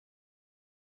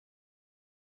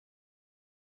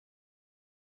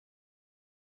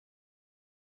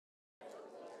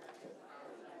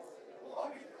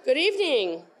Good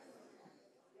evening.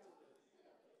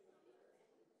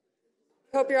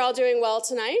 Hope you're all doing well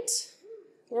tonight.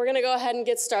 We're going to go ahead and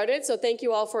get started, so thank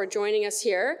you all for joining us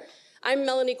here. I'm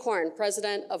Melanie Korn,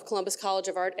 president of Columbus College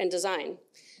of Art and Design.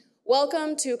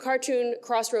 Welcome to Cartoon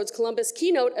Crossroads Columbus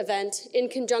Keynote event in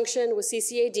conjunction with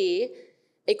CCAD,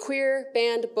 a queer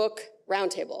banned book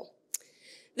roundtable.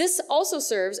 This also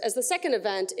serves as the second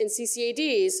event in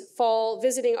CCAD's Fall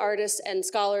Visiting Artists and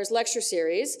Scholars Lecture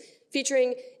Series,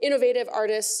 featuring innovative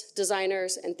artists,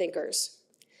 designers, and thinkers.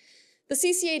 The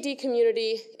CCAD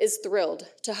community is thrilled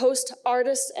to host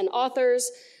artists and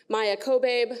authors Maia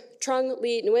Kobabe, Trung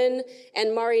Le Nguyen,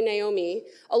 and MariNaomi,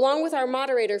 along with our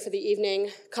moderator for the evening,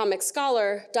 comic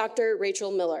scholar, Dr.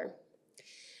 Rachel Miller,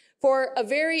 for a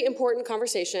very important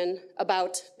conversation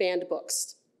about banned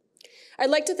books. I'd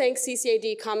like to thank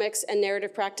CCAD Comics and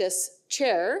Narrative Practice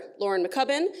Chair, Lauren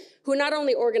McCubbin, who not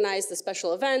only organized the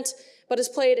special event, but has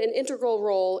played an integral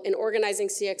role in organizing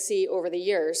CXC over the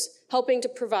years, helping to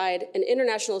provide an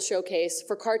international showcase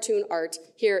for cartoon art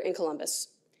here in Columbus.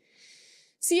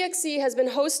 CXC has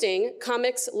been hosting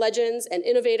comics, legends, and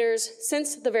innovators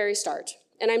since the very start,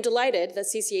 and I'm delighted that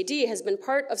CCAD has been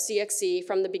part of CXC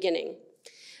from the beginning.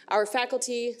 Our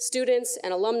faculty, students,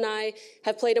 and alumni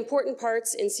have played important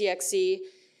parts in CXC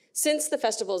since the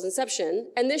festival's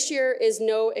inception, and this year is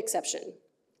no exception.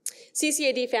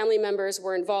 CCAD family members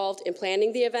were involved in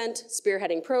planning the event,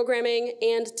 spearheading programming,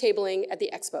 and tabling at the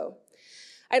expo.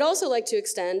 I'd also like to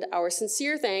extend our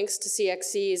sincere thanks to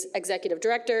CXC's Executive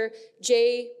Director,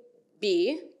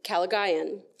 J.B.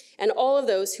 Calagayan, and all of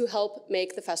those who help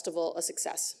make the festival a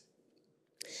success.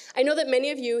 I know that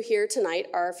many of you here tonight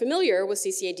are familiar with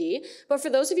CCAD, but for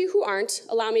those of you who aren't,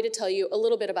 allow me to tell you a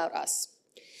little bit about us.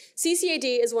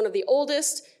 CCAD is one of the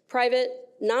oldest private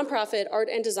nonprofit art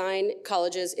and design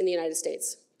colleges in the United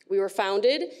States. We were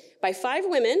founded by 5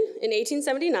 women in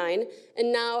 1879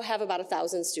 and now have about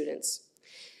 1,000 students.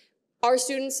 Our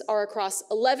students are across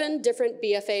 11 different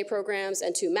BFA programs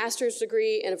and 2 master's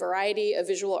degrees in a variety of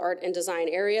visual art and design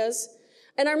areas.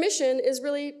 And our mission is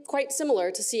really quite similar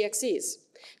to CXC's,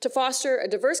 to foster a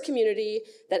diverse community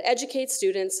that educates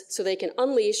students so they can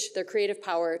unleash their creative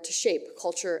power to shape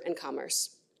culture and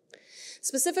commerce.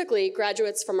 Specifically,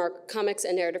 graduates from our Comics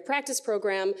and Narrative Practice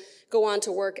program go on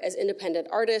to work as independent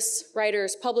artists,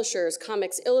 writers, publishers,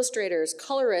 comics illustrators,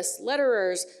 colorists,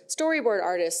 letterers, storyboard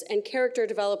artists, and character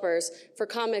developers for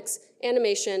comics,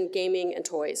 animation, gaming, and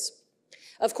toys.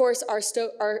 Of course, our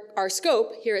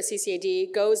scope here at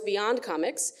CCAD goes beyond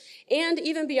comics and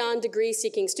even beyond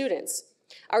degree-seeking students.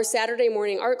 Our Saturday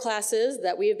morning art classes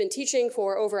that we have been teaching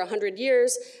for over 100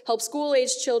 years help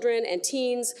school-aged children and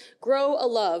teens grow a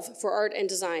love for art and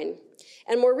design.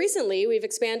 And more recently, we've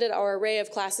expanded our array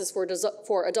of classes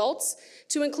for adults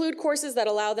to include courses that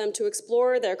allow them to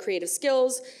explore their creative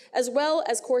skills, as well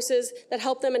as courses that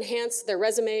help them enhance their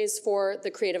resumes for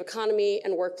the creative economy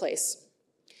and workplace.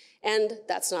 And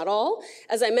that's not all.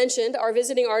 As I mentioned, our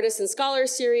Visiting Artists and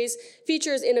Scholars series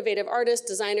features innovative artists,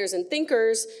 designers, and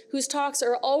thinkers whose talks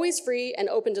are always free and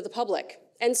open to the public.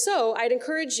 And so I'd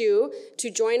encourage you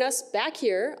to join us back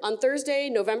here on Thursday,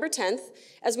 November 10th,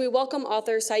 as we welcome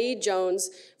author Saeed Jones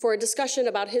for a discussion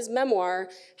about his memoir,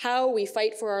 How We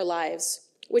Fight for Our Lives,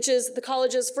 which is the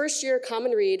college's first-year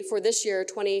common read for this year,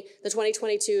 the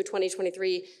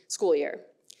 2022-2023 school year.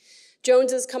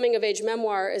 Jones's coming-of-age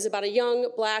memoir is about a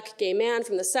young, Black, gay man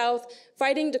from the South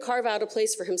fighting to carve out a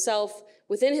place for himself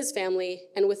within his family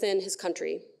and within his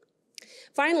country.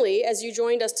 Finally, as you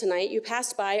joined us tonight, you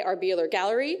passed by our Beeler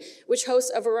Gallery, which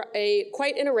hosts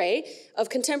quite an array of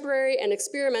contemporary and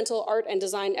experimental art and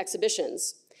design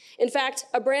exhibitions. In fact,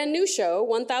 a brand new show,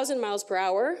 1,000 Miles Per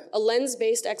Hour, a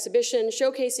lens-based exhibition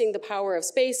showcasing the power of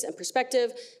space and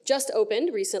perspective, just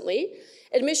opened recently.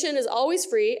 Admission is always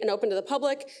free and open to the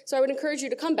public, so I would encourage you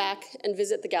to come back and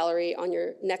visit the gallery on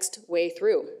your next way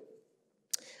through.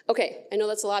 Okay, I know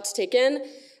that's a lot to take in.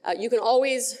 You can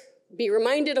always be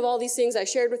reminded of all these things I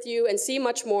shared with you and see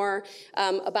much more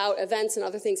about events and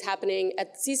other things happening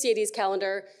at CCAD's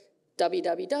calendar,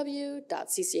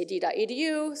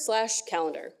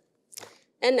 www.ccad.edu/calendar.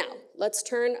 And now, let's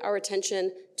turn our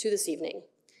attention to this evening.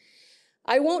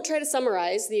 I won't try to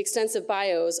summarize the extensive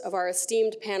bios of our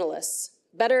esteemed panelists.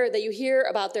 Better that you hear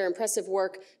about their impressive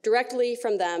work directly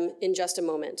from them in just a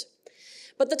moment.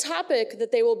 But the topic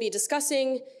that they will be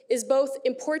discussing is both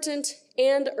important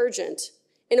and urgent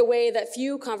in a way that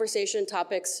few conversation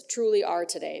topics truly are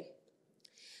today.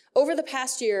 Over the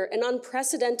past year, an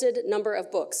unprecedented number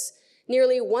of books,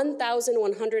 nearly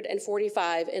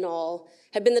 1,145 in all,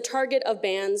 have been the target of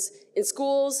bans in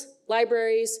schools,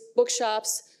 libraries,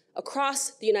 bookshops,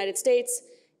 across the United States,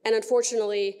 and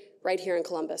unfortunately, right here in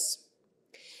Columbus.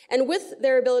 And with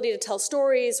their ability to tell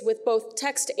stories with both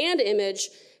text and image,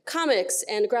 comics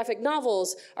and graphic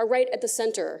novels are right at the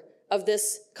center of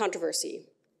this controversy.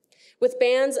 With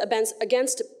bans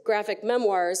against graphic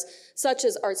memoirs, such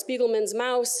as Art Spiegelman's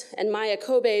Mouse and Maia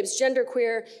Kobabe's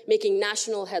Genderqueer, making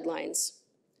national headlines.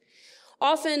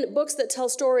 Often, books that tell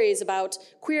stories about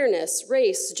queerness,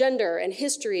 race, gender, and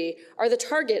history are the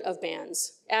target of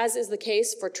bans, as is the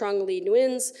case for Trung Le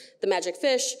Nguyen's The Magic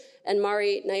Fish and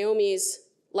MariNaomi's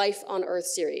Life on Earth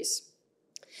series.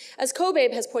 As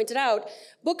Kobabe has pointed out,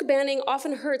 book banning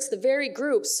often hurts the very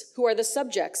groups who are the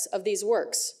subjects of these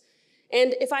works.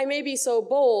 And if I may be so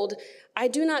bold, I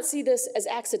do not see this as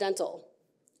accidental.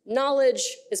 Knowledge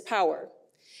is power,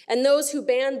 and those who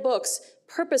ban books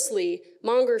purposely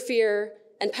monger fear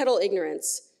and peddle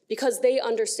ignorance because they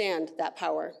understand that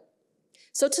power.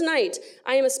 So tonight,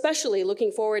 I am especially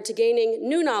looking forward to gaining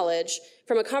new knowledge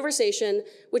from a conversation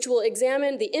which will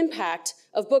examine the impact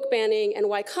of book banning and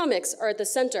why comics are at the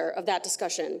center of that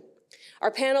discussion.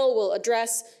 Our panel will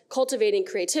address cultivating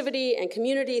creativity and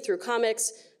community through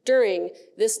comics during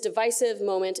this divisive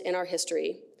moment in our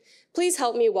history. Please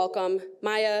help me welcome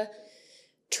Maia,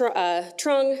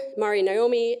 Trung,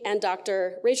 MariNaomi, and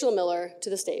Dr. Rachel Miller to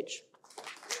the stage.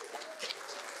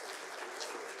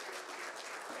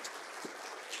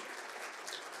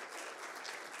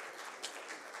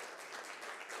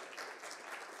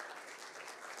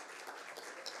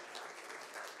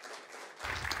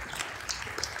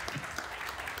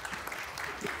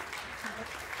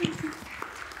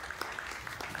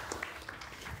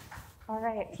 All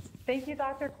right, thank you,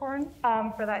 Dr. Korn,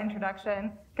 for that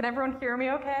introduction. Can everyone hear me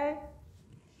okay?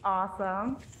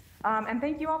 Awesome. And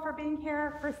thank you all for being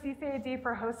here, for CCAD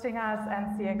for hosting us,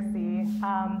 and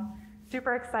CXC.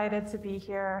 Super excited to be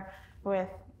here with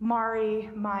Mari,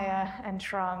 Maia, and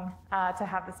Trung to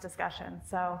have this discussion.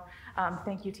 So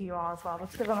thank you to you all as well.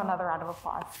 Let's give them another round of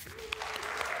applause.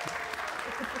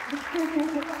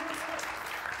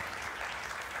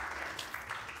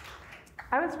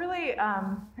 I was really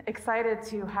excited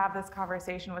to have this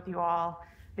conversation with you all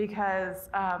because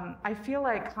I feel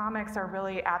like comics are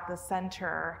really at the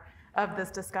center of this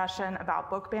discussion about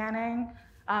book banning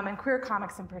and queer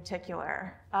comics in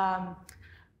particular.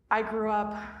 I grew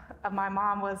up, my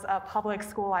mom was a public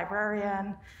school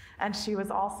librarian, and she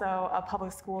was also a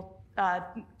public school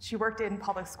she worked in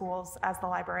public schools as the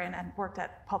librarian and worked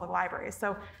at public libraries.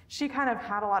 So she kind of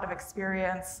had a lot of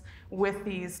experience with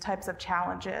these types of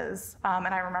challenges, and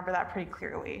I remember that pretty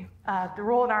clearly. The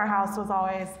rule in our house was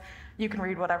always, you can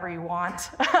read whatever you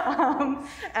want,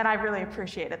 and I really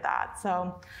appreciated that.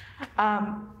 So,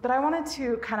 but I wanted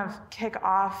to kind of kick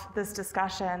off this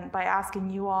discussion by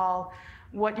asking you all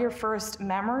what your first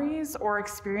memories or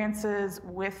experiences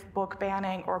with book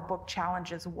banning or book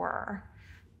challenges were.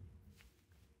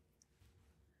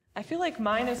 I feel like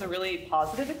mine is a really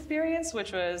positive experience,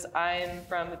 which was I'm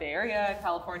from the Bay Area,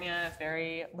 California, a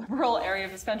very liberal area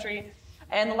of this country.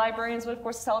 And the librarians would, of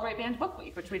course, celebrate Banned Book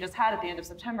Week, which we just had at the end of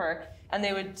September. And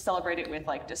they would celebrate it with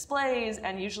like displays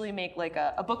and usually make like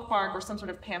a bookmark or some sort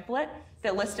of pamphlet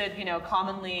that listed, you know,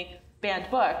 commonly banned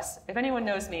books. If anyone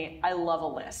knows me, I love a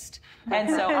list. And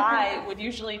so I would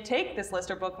usually take this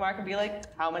list or bookmark and be like,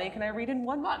 how many can I read in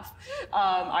 1 month?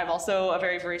 I'm also a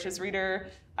very voracious reader.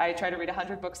 I try to read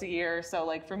 100 books a year. So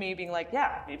like for me being like,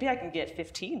 yeah, maybe I can get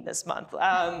 15 this month.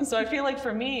 So I feel like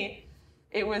for me,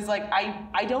 it was like,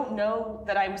 I don't know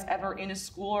that I was ever in a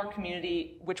school or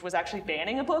community which was actually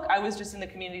banning a book. I was just in the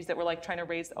communities that were like trying to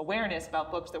raise awareness about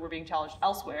books that were being challenged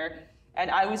elsewhere. And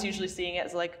I was usually seeing it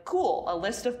as like, cool, a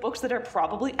list of books that are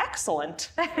probably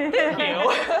excellent. Thank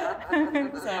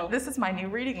you. So, this is my new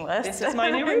reading list. This is my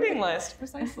new reading list,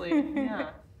 precisely,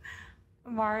 yeah.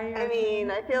 Mari? I mean,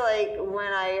 I feel like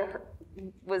when I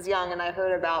was young and I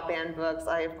heard about banned books,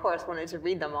 I of course wanted to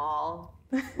read them all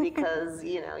because,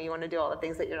 you know, you want to do all the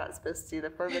things that you're not supposed to do, the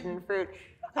forbidden fruit.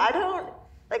 I don't,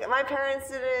 like my parents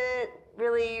didn't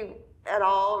really at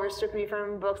all restrict me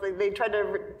from books. Like they tried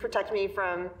to protect me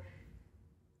from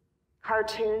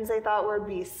cartoons they thought would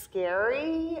be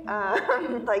scary,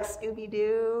 like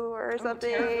Scooby-Doo or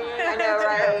something. I know,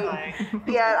 right?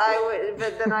 Yeah, I would,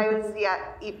 but then I was,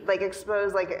 like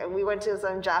exposed, like we went to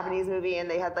some Japanese movie and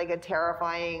they had like a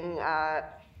terrifying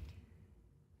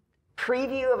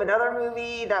preview of another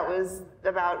movie that was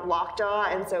about Lockjaw,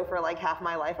 and so for like half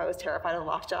my life I was terrified of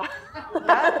Lockjaw.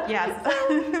 Yes.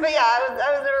 But yeah, I was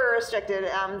never restricted.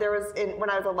 When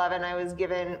I was 11, I was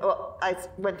given, I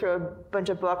went through a bunch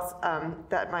of books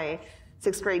that my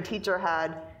 6th grade teacher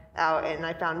had out, and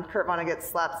I found Kurt Vonnegut's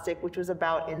Slapstick, which was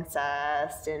about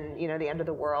incest and, you know, the end of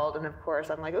the world. And of course,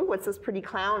 I'm like, oh, what's this pretty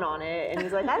clown on it? And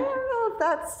he's like, I don't know if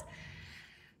that's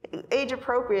age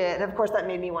appropriate. And of course, that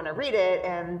made me want to read it.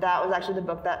 And that was actually the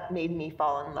book that made me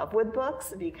fall in love with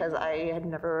books, because I had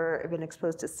never been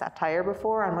exposed to satire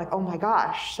before. I'm like, oh my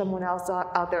gosh, someone else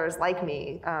out there is like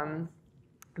me.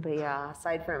 But yeah,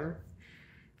 aside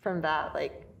from that,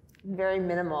 like, very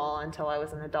minimal until I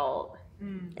was an adult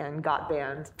and got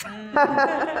banned.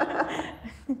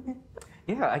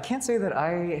 Yeah, I can't say that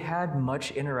I had much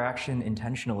interaction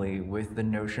intentionally with the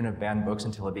notion of banned books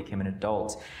until I became an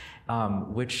adult,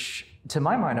 which to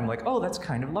my mind, I'm like, oh, that's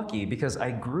kind of lucky, because I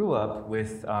grew up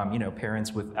with you know,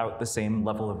 parents without the same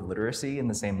level of literacy and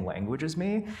the same language as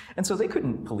me, and so they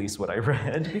couldn't police what I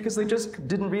read because they just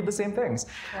didn't read the same things.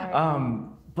 Right.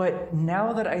 But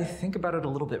now that I think about it a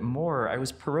little bit more, I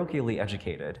was parochially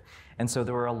educated. And so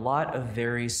there were a lot of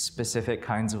very specific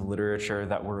kinds of literature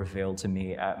that were availed to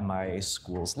me at my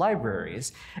school's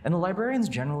libraries. And the librarians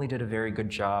generally did a very good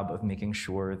job of making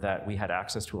sure that we had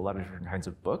access to a lot of different kinds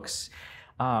of books.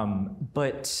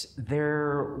 But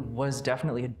there was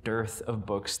definitely a dearth of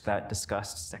books that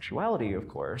discussed sexuality, of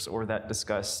course, or that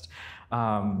discussed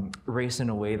race in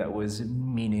a way that was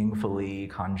meaningfully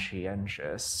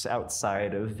conscientious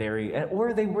outside of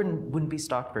or they wouldn't be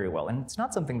stocked very well. And it's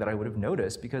not something that I would have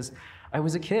noticed because I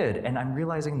was a kid, and I'm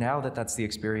realizing now that that's the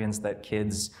experience that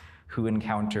kids who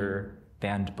encounter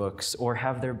banned books or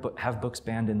have books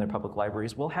banned in their public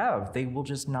libraries will have. They will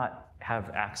just not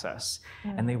have access,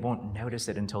 and they won't notice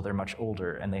it until they're much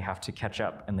older, and they have to catch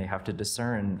up, and they have to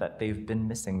discern that they've been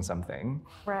missing something.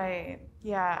 Right.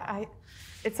 Yeah.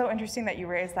 It's so interesting that you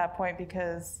raised that point,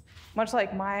 because much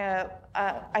like Maia,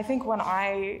 I think when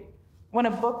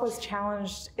a book was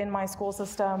challenged in my school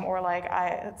system, or like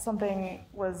something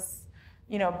was,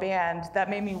 you know, banned, that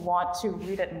made me want to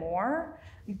read it more.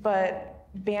 But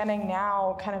banning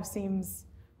now kind of seems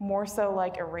more so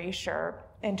like erasure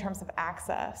in terms of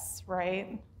access,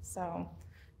 right? So,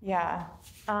 yeah.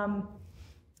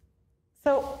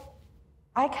 So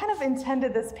I kind of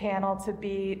intended this panel to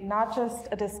be not just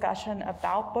a discussion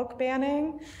about book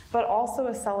banning, but also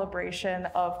a celebration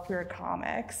of queer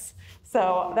comics.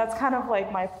 So that's kind of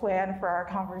like my plan for our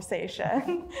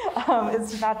conversation,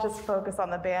 is to not just focus on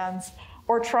the bans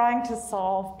or trying to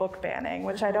solve book banning,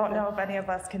 which I don't know if any of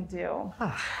us can do.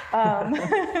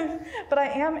 But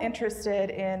I am interested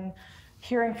in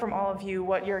hearing from all of you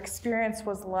what your experience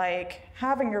was like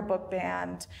having your book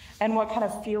banned and what kind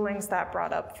of feelings that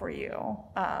brought up for you.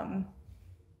 I'll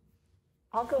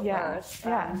go first.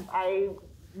 Yeah. I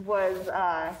was,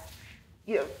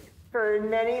 you know, for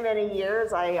many, many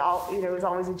years, it was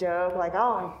always a joke, like,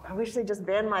 oh, I wish they just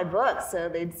banned my books so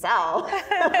they'd sell.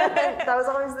 That was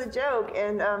always the joke.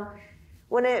 And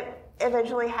when it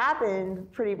eventually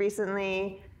happened pretty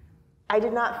recently, I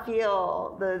did not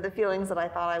feel the feelings that I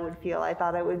thought I would feel. I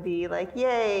thought it would be like,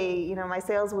 yay, you know, my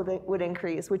sales would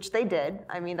increase, which they did.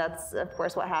 I mean, that's of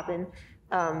course what happened.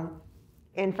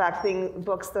 In fact,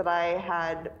 books that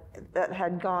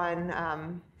had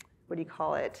gone, what do you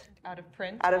call it? Out of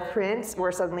print. Out of print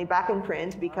were suddenly back in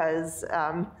print, because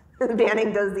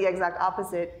banning does the exact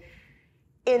opposite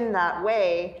in that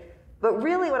way. But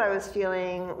really what I was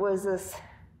feeling was this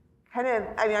kind of,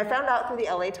 I found out through the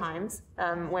LA Times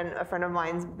when a friend of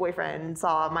mine's boyfriend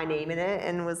saw my name in it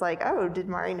and was like, oh, did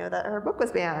Mari know that her book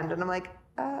was banned? And I'm like,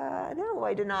 no,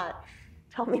 I did not.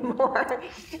 Tell me more.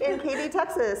 In Katy,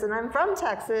 Texas, and I'm from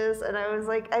Texas, and I was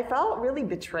like, I felt really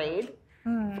betrayed.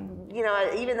 You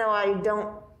know, even though I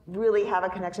don't really have a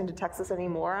connection to Texas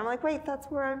anymore, I'm like, wait, that's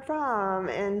where I'm from.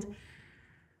 And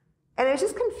it was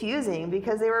just confusing,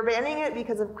 because they were banning it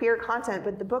because of queer content,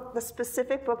 but the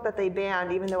specific book that they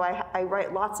banned, even though I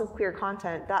write lots of queer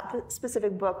content, that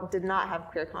specific book did not have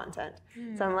queer content.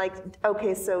 So I'm like,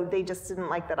 okay, so they just didn't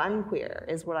like that I'm queer,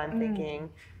 is what I'm thinking.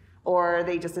 Or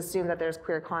they just assume that there's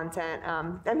queer content.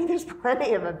 I mean, there's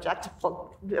plenty of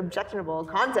objectionable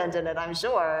content in it, I'm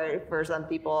sure, for some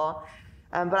people.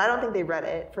 But I don't think they read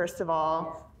it, first of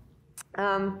all.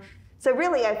 So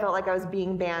really, I felt like I was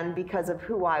being banned because of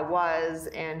who I was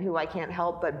and who I can't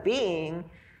help but being.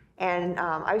 And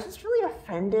I was just really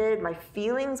offended. My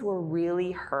feelings were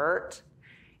really hurt.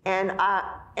 And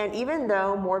even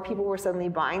though more people were suddenly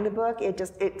buying the book,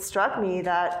 it struck me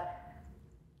that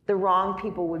the wrong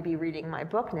people would be reading my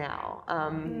book now,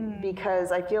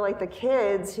 because I feel like the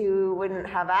kids who wouldn't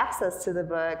have access to the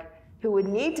book, who would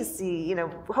need to see, you know,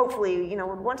 hopefully, you know,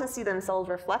 would want to see themselves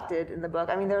reflected in the book.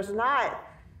 I mean, there's not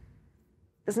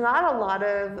a lot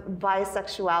of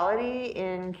bisexuality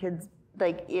in kids,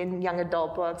 like in young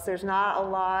adult books. There's not a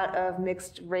lot of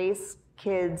mixed race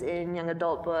kids in young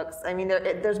adult books. I mean,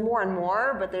 there's more and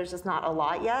more, but there's just not a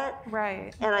lot yet.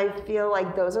 Right. And I feel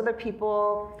like those are the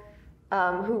people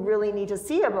who really need to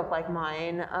see a book like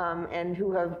mine, and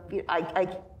who have,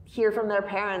 I hear from their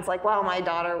parents like, wow, my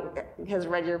daughter has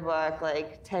read your book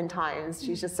like 10 times.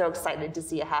 She's just so excited to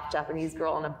see a half Japanese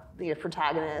girl and a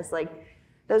protagonist. Like,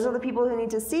 those are the people who need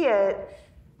to see it.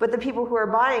 But the people who are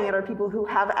buying it are people who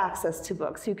have access to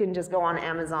books, who can just go on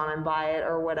Amazon and buy it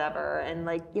or whatever. And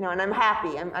like, and I'm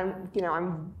happy.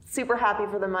 I'm super happy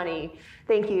for the money.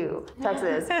 Thank you,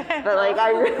 Texas. But like,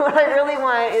 what I really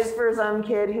want is for some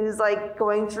kid who's like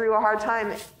going through a hard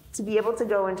time to be able to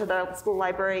go into the school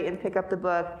library and pick up the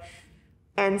book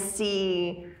and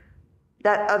see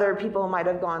that other people might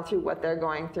have gone through what they're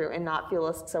going through and not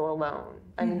feel so alone.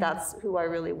 I mean, that's who I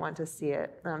really want to see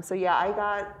it. So yeah,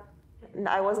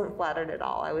 I wasn't flattered at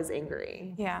all. I was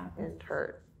angry. Yeah. And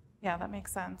hurt. Yeah, that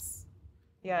makes sense.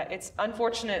 Yeah, it's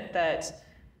unfortunate that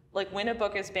like when a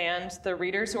book is banned, the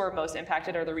readers who are most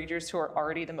impacted are the readers who are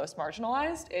already the most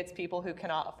marginalized. It's people who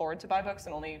cannot afford to buy books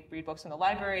and only read books in the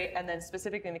library. And then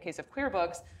specifically in the case of queer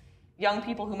books, young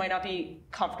people who might not be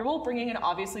comfortable bringing an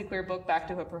obviously queer book back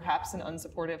to perhaps an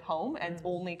unsupportive home and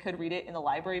only could read it in the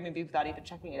library, maybe without even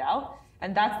checking it out.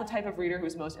 And that's the type of reader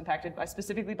who's most impacted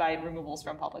specifically by removals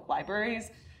from public libraries.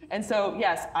 And so,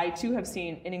 yes, I too have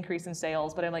seen an increase in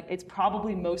sales, but I'm like, it's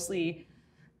probably mostly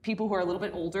people who are a little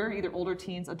bit older, either older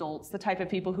teens, adults, the type of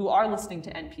people who are listening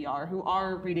to NPR, who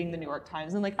are reading the New York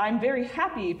Times. And like, I'm very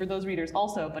happy for those readers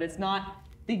also, but it's not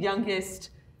the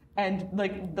youngest and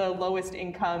like the lowest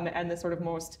income and the sort of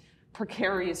most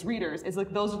precarious readers. It's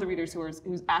like those are the readers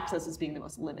whose access is being the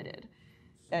most limited.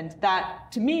 And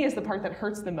that, to me, is the part that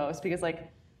hurts the most, because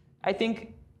like, I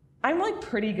think I'm like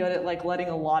pretty good at like letting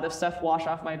a lot of stuff wash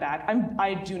off my back.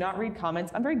 I do not read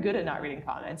comments. I'm very good at not reading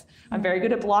comments. I'm very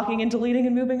good at blocking and deleting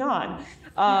and moving on.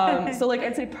 So like,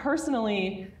 I'd say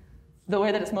personally, the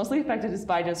way that it's mostly affected is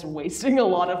by just wasting a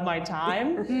lot of my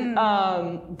time.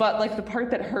 But like the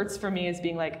part that hurts for me is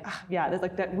being like, yeah, there's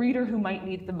like that reader who might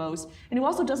need the most and who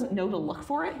also doesn't know to look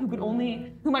for it,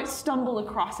 who might stumble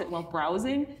across it while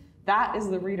browsing. That is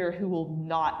the reader who will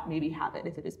not maybe have it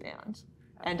if it is banned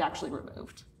and actually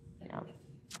removed.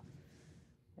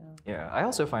 Yeah, I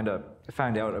also found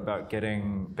out about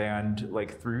getting banned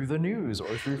like through the news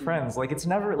or through friends. Like it's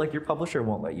never like your publisher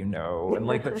won't let you know,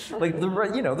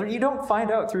 and you don't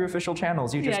find out through official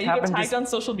channels. You just happen get tagged on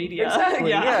social media. Exactly.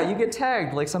 Yeah, you get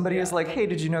tagged. Like somebody is like, "Hey,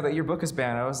 did you know that your book is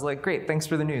banned?" I was like, "Great, thanks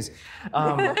for the news."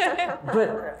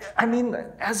 But I mean,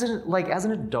 as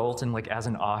an adult and like as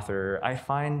an author, I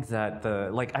find that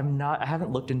I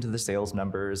haven't looked into the sales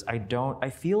numbers. I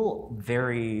feel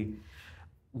very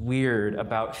weird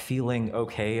about feeling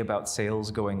okay about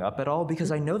sales going up at all,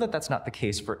 because I know that that's not the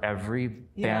case for every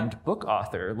banned book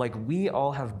author. Like we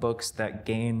all have books that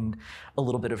gained a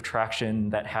little bit of traction,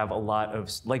 that have a lot of,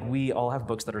 like we all have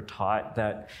books that are taught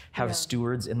that have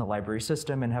stewards in the library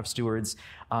system and have stewards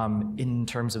in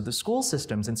terms of the school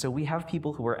systems. And so we have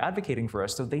people who are advocating for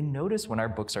us, so they notice when our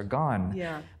books are gone.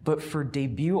 Yeah. But for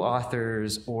debut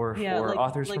authors or for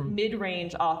authors from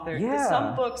mid-range authors,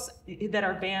 some books that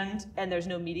are banned and there's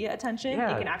no media attention,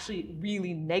 it can actually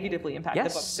really negatively impact the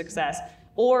book's success.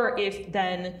 Or if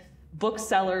then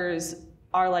booksellers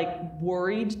are like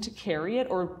worried to carry it,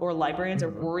 or librarians are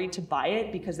worried to buy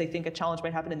it because they think a challenge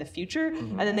might happen in the future,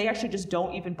 and then they actually just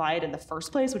don't even buy it in the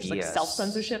first place, which is like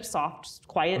self-censorship, soft,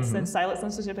 quiet, and silent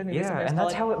censorship. I think and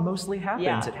that's how it mostly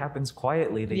happens. It happens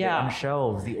quietly. They get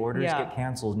unshelved, the orders get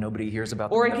canceled, nobody hears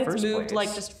about them or in the it gets first moved place.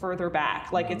 like just further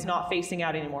back, like it's not facing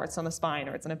out anymore, it's on the spine,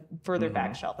 or it's on a further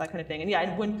back shelf, that kind of thing.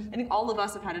 And when I think all of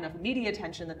us have had enough media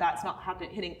attention that that's not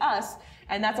hitting us,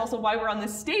 and that's also why we're on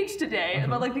this stage today.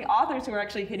 But like the authors who are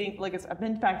actually hitting, like it's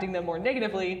impacting them more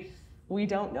negatively, we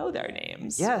don't know their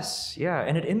names. Yes,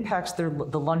 and it impacts the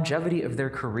longevity of their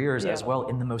careers as well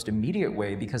in the most immediate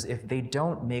way, because if they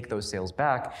don't make those sales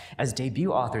back as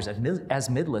debut authors, as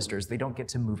mid-listers, they don't get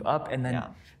to move up, and then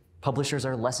publishers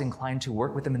are less inclined to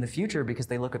work with them in the future because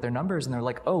they look at their numbers and they're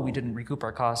like, oh, we didn't recoup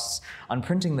our costs on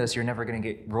printing this, you're never going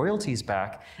to get royalties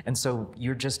back, and so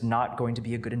you're just not going to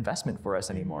be a good investment for us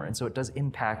anymore. And so it does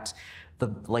impact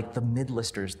the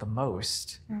mid-listers the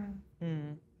most.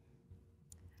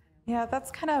 Yeah,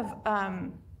 that's kind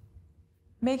of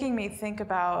making me think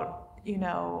about,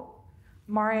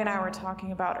 Mari and I were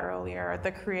talking about earlier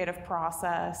the creative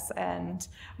process and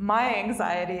my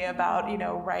anxiety about,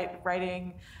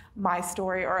 writing my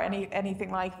story or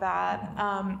anything like that.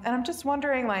 And I'm just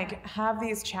wondering, have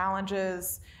these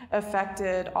challenges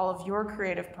affected all of your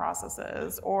creative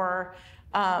processes, or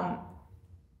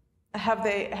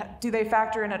do they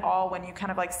factor in at all when you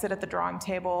kind of like sit at the drawing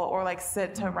table or like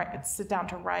sit down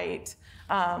to write?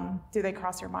 Do they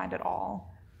cross your mind at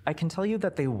all? I can tell you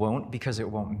that they won't, because it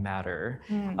won't matter.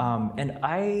 And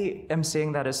I am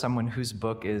saying that as someone whose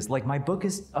book is, like, my book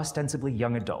is ostensibly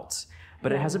young adults,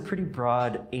 but it has a pretty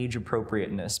broad age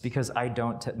appropriateness, because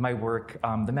my work,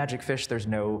 The Magic Fish, there's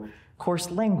no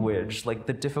coarse language. Like,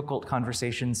 the difficult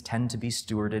conversations tend to be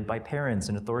stewarded by parents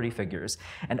and authority figures.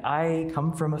 And I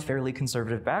come from a fairly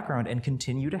conservative background and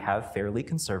continue to have fairly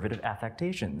conservative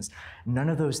affectations. None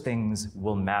of those things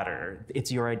will matter.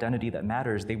 It's your identity that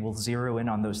matters. They will zero in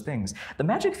on those things. The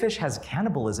Magic Fish has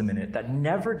cannibalism in it that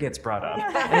never gets brought up.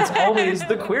 And it's always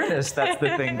the queerness that's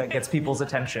the thing that gets people's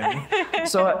attention.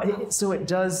 So it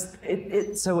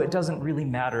doesn't really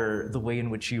matter the way in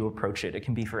which you approach it. It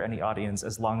can be for any audience,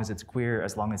 as long as it's queer,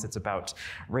 as long as it's about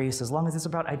race, as long as it's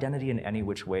about identity in any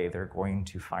which way, they're going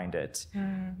to find it.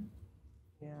 Yeah.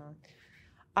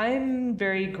 I'm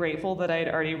very grateful that I'd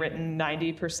already written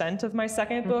 90% of my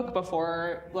second book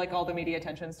before like all the media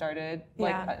attention started,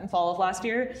 like in fall of last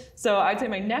year. So I'd say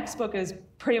my next book is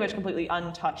pretty much completely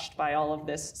untouched by all of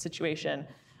this situation.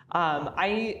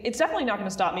 It's definitely not going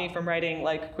to stop me from writing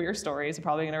like queer stories. I'm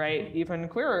probably going to write even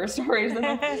queerer stories than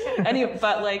any,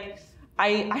 but like,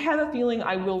 I have a feeling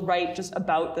I will write just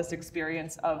about this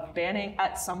experience of banning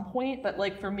at some point, but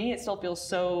like for me, it still feels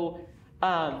so,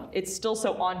 it's still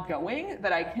so ongoing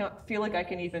that I can't feel like I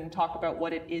can even talk about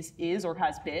what it is or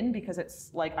has been, because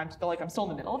it's like, I'm still in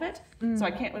the middle of it. So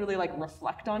I can't really like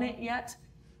reflect on it yet.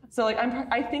 So like,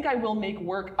 I think I will make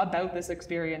work about this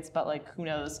experience, but like, who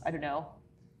knows, I don't know,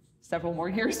 several more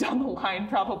years down the line,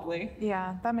 probably.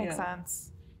 Yeah, that makes sense.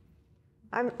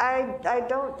 I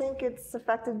don't think it's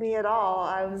affected me at all.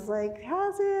 I was like,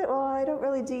 has it? Well, I don't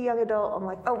really do young adult. I'm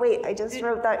like, oh wait, I just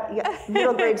wrote that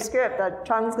middle grade script that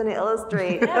Trung's going to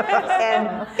illustrate,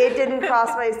 and it didn't cross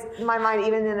my mind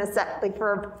even in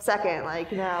for a second.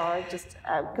 Like, no, I just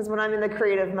because when I'm in the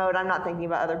creative mode, I'm not thinking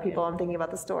about other people. I'm thinking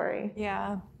about the story.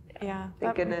 Yeah. Yeah.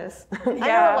 Thank goodness. I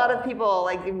know a lot of people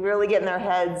like really get in their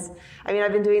heads. I mean,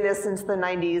 I've been doing this since the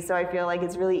 90s, so I feel like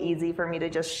it's really easy for me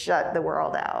to just shut the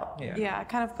world out. Yeah,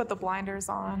 kind of put the blinders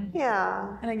on.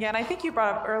 Yeah. And again, I think you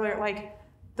brought up earlier, like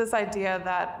this idea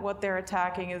that what they're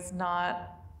attacking is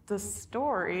not the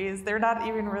stories. They're not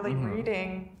even really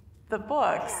reading the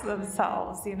books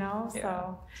themselves, you know?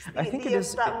 So I think it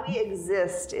is that we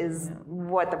exist is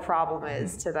what the problem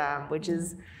is to them, which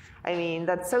is, I mean,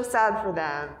 that's so sad for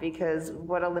them, because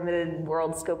what a limited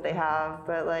world scope they have.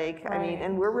 But like, I mean,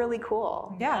 and we're really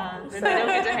cool. Yeah. So they don't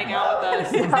get to hang out with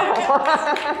us.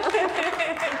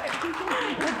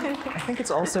 I think it's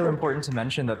also important to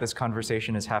mention that this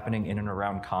conversation is happening in and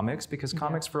around comics, because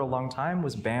comics for a long time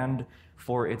was banned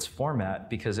for its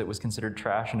format because it was considered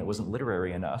trash and it wasn't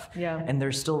literary enough. And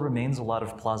there still remains a lot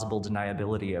of plausible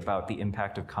deniability about the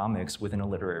impact of comics within a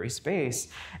literary space.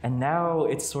 And now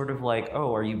it's sort of like,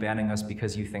 oh, are you banning us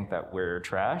because you think that we're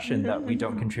trash and that we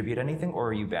don't contribute anything, or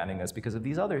are you banning us because of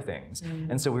these other things?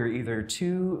 And so we're either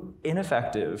too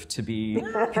ineffective to be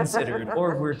considered,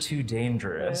 or we're too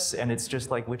dangerous. And it's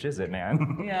just like, which is it,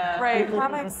 man? Right.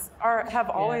 Comics have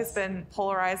always been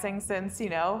polarizing since, you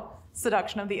know,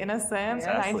 Seduction of the Innocent,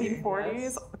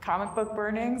 1940s, comic book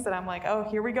burnings, and I'm like, oh,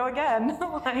 here we go again.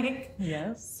 Like,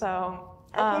 so.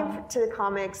 I came to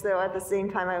comics though at the same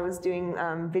time I was doing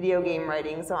video game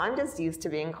writing, so I'm just used to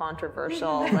being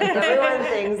controversial. Like everyone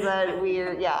thinks that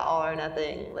we're all or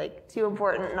nothing, like too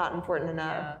important, not important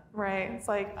enough. Right. It's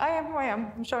like, I am who I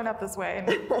am. I'm showing up this way.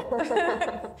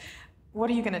 What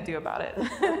are you gonna do about it?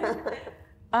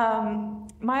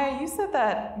 Maya, you said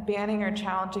that banning or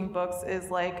challenging books is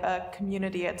like a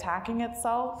community attacking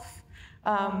itself.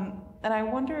 And I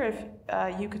wonder if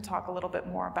you could talk a little bit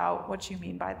more about what you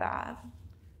mean by that.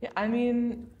 Yeah, I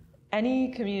mean, any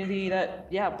community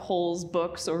that, pulls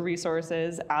books or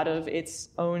resources out of its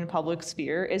own public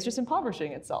sphere is just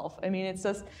impoverishing itself. I mean, it's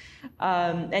just,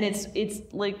 and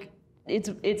it's like,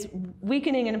 it's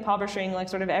weakening and impoverishing like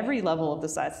sort of every level of the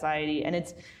society, and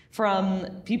it's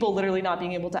from people literally not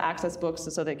being able to access books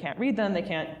so they can't read them,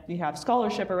 you have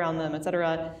scholarship around them, et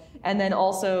cetera. And then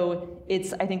also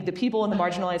it's, I think, the people in the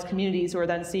marginalized communities who are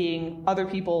then seeing other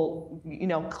people, you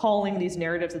know, calling these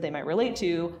narratives that they might relate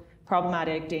to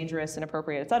problematic, dangerous,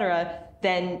 inappropriate, et cetera,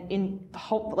 then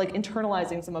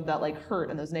internalizing some of that like hurt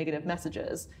and those negative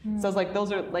messages. So it's like,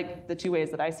 those are like the two ways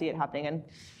that I see it happening. And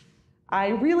I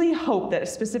really hope that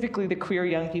specifically the queer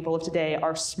young people of today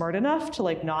are smart enough to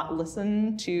like not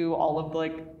listen to all of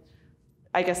like,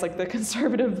 I guess like the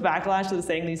conservative backlash to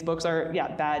saying these books are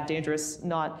bad, dangerous,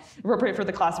 not appropriate for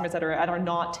the classroom, et cetera, and are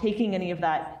not taking any of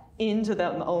that into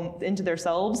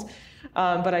themselves.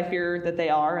 but I fear that they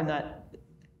are, and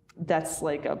that's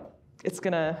like it's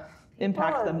gonna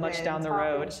impact them much down the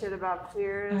road. Shit about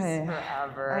queers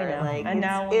forever. I know. Like, and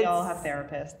now we all have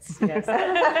therapists. Yes.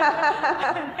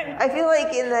 I feel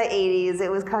like in the 80s it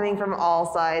was coming from all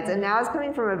sides, and now it's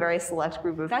coming from a very select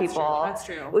group of people. That's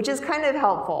true. Which is kind of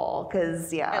helpful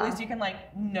because at least you can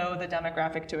like know the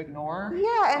demographic to ignore.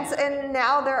 Yeah, and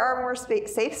now there are more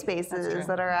safe spaces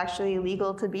that are actually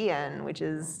legal to be in, which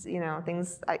is, you know,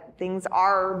 things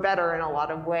are better in a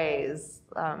lot of ways.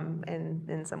 And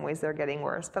in some ways they're getting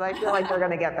worse, but I feel like they're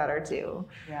going to get better too.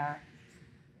 Yeah.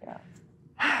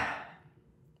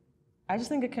 I just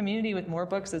think a community with more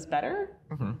books is better.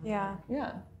 Yeah,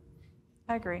 Yeah.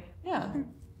 I agree. Yeah.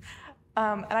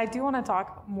 And I do want to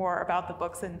talk more about the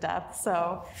books in depth.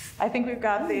 So I think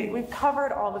we've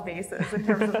covered all the bases in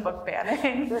terms of book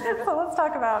banning. So let's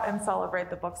talk about and celebrate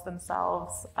the books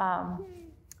themselves.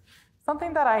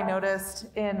 Something that I noticed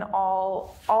in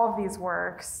all of these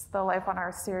works, the Life on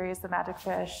Earth series, the Magic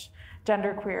Fish,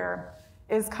 Genderqueer,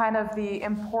 is kind of the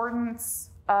importance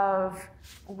of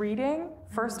reading,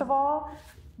 first of all,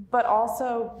 but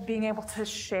also being able to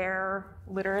share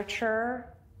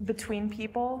literature between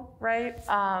people, right?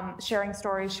 Sharing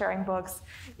stories, sharing books,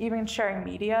 even sharing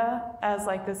media as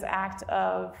like this act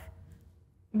of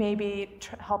maybe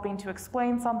helping to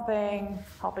explain something,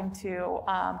 helping to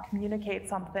communicate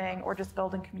something, or just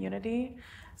building community.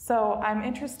 So I'm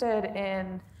interested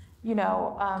in, you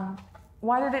know,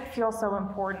 why did it feel so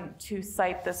important to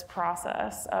cite this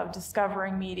process of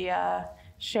discovering media,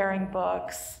 sharing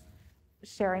books,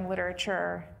 sharing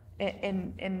literature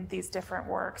in these different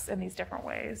works, in these different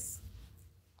ways?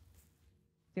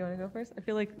 Do you want to go first? I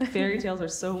feel like fairy tales are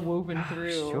so woven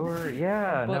through. Sure,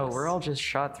 yeah. No, we're all just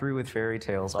shot through with fairy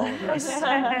tales, all of us.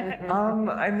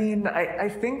 I mean, I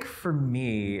think for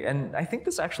me, and I think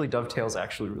this actually dovetails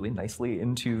really nicely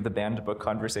into the banned book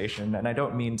conversation, and I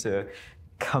don't mean to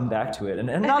come back to it, and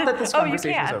not that this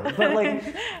conversation is over, but like,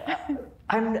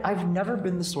 I've never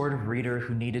been the sort of reader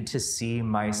who needed to see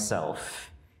myself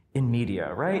in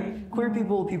media, right? Queer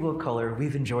people, people of color,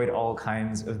 we've enjoyed all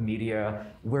kinds of media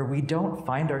where we don't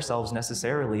find ourselves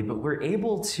necessarily, but we're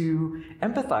able to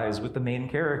empathize with the main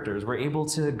characters. We're able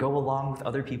to go along with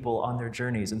other people on their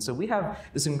journeys. And so we have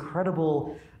this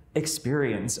incredible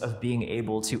experience of being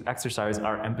able to exercise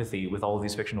our empathy with all of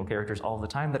these fictional characters all the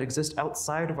time that exist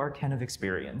outside of our ken of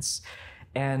experience.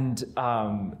 And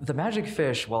The Magic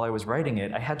Fish, while I was writing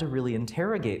it, I had to really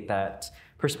interrogate that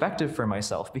perspective for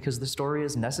myself, because the story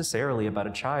is necessarily about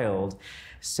a child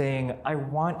saying, I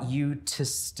want you to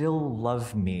still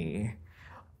love me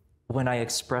when I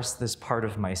express this part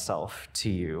of myself to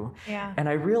you. Yeah. And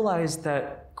I realized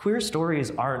that queer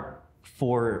stories aren't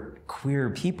for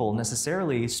queer people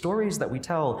necessarily. Stories that we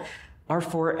tell are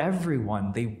for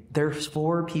everyone. They're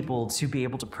for people to be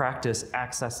able to practice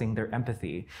accessing their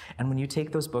empathy. And when you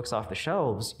take those books off the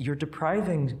shelves, you're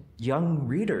depriving young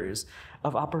readers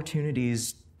of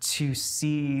opportunities to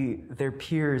see their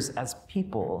peers as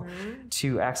people,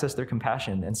 to access their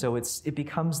compassion. And so it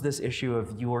becomes this issue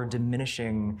of you're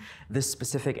diminishing this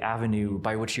specific avenue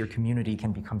by which your community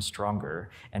can become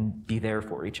stronger and be there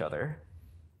for each other.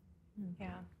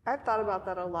 Yeah. I've thought about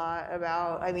that a lot.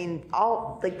 I mean,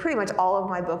 pretty much all of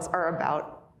my books are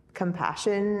about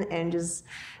compassion, and just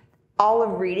all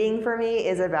of reading for me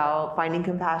is about finding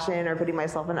compassion or putting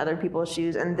myself in other people's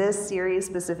shoes. And this series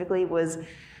specifically was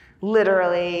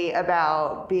literally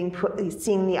about seeing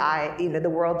the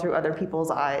world through other people's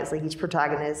eyes. Like each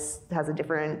protagonist has a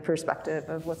different perspective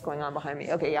of what's going on behind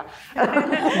me. Okay, yeah.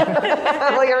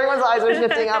 Like everyone's eyes are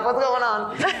shifting up. What's going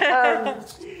on?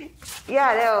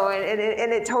 Yeah, no,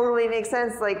 and it totally makes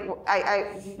sense. Like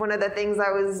one of the things I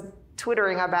was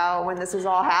twittering about when this was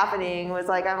all happening was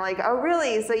like, I'm like, oh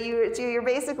really? So you're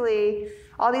basically,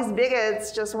 all these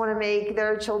bigots just want to make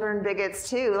their children bigots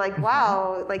too. Like,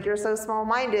 wow, like you're so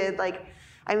small-minded. Like,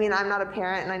 I mean, I'm not a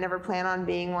parent and I never plan on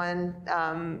being one,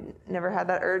 never had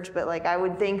that urge, but like I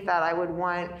would think that I would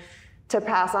want to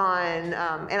pass on,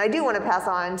 and I do want to pass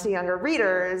on to younger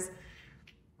readers,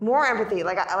 more empathy.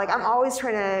 Like I'm always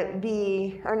trying to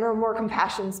be, or no, more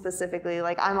compassion specifically.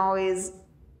 Like I'm always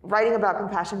writing about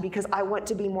compassion because I want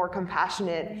to be more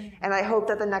compassionate, and I hope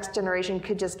that the next generation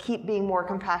could just keep being more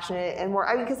compassioned and more,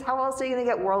 because how else are you going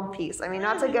to get world peace? I mean,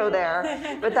 not to go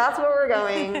there, but that's where we're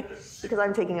going because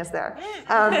I'm taking us there.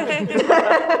 But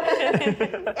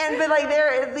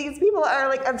like these people are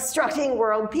like obstructing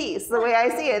world peace the way I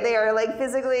see it. They are like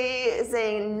physically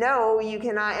saying, no, you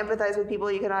cannot empathize with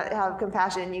people, you cannot have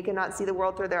compassion, you cannot see the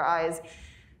world through their eyes.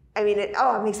 I mean, it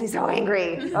makes me so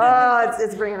angry. Oh,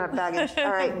 it's bringing up baggage.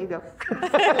 All right, you go.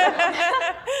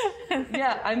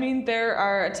 Yeah, I mean, there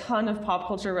are a ton of pop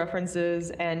culture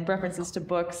references and references to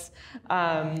books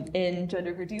in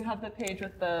genderqueer. Do you have the page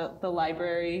with the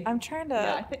library? I'm trying to.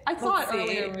 Yeah, I saw it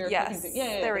earlier when we were yes. talking.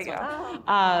 Yeah, there we go.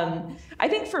 I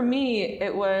think for me,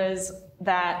 it was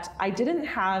that I didn't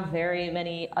have very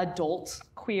many adult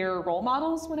queer role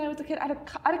models when I was a kid. I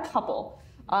had a couple.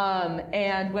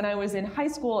 And when I was in high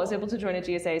school, I was able to join a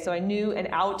GSA, so I knew an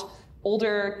out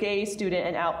older gay student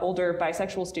and out older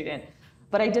bisexual student.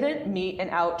 But I didn't meet an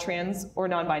out trans or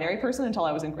non-binary person until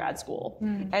I was in grad school.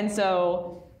 And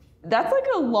so that's like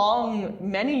a long,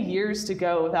 many years to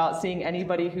go without seeing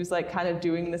anybody who's like kind of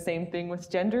doing the same thing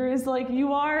with gender as like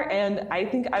you are. And I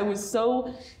think I was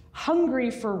so hungry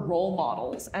for role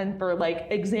models and for like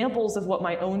examples of what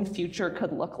my own future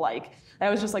could look like. I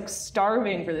was just like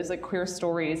starving for these like queer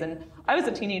stories. And I was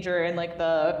a teenager in like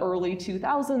the early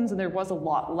 2000s, and there was a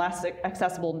lot less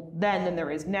accessible then than there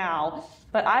is now.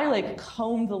 But I like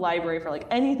combed the library for like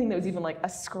anything that was even like a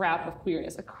scrap of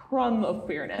queerness, a crumb of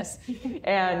queerness,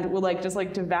 and would like just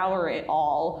like devour it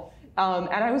all. And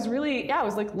I was really, I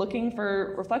was like looking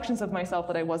for reflections of myself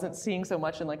that I wasn't seeing so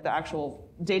much in like the actual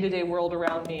day-to-day world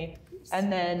around me.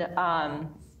 And then,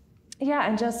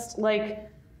 and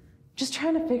just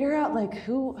trying to figure out like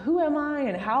who am I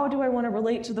and how do I want to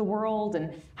relate to the world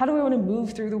and how do I want to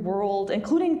move through the world,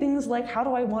 including things like how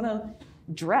do I want to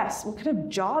dress? What kind of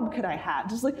job could I have?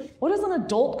 Just like, what does an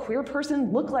adult queer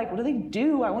person look like? What do they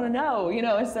do? I want to know,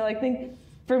 And so I think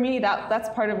for me, that's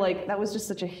part of like, that was just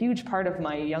such a huge part of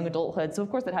my young adulthood. So of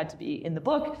course it had to be in the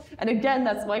book. And again,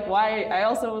 that's like why I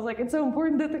also was like, it's so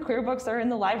important that the queer books are in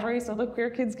the library so the queer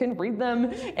kids can read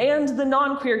them and the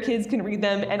non-queer kids can read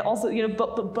them. And also,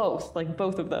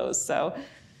 both of those. So,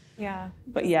 yeah.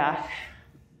 But yeah.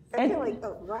 I feel like,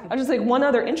 right. I was just like, one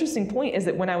other interesting point is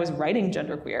that when I was writing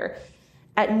genderqueer,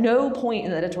 at no point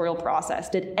in the editorial process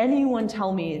did anyone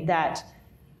tell me that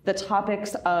the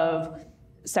topics of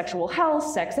sexual health,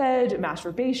 sex ed,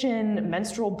 masturbation,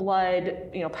 menstrual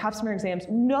blood, pap smear exams,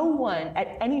 no one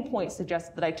at any point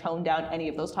suggested that I tone down any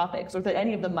of those topics or that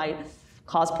any of them might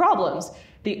cause problems.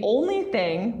 The only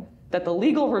thing that the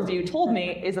legal review told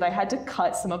me is that I had to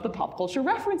cut some of the pop culture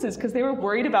references because they were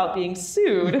worried about being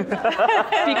sued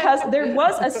because there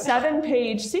was a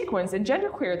 7-page sequence in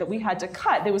genderqueer that we had to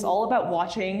cut that was all about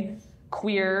watching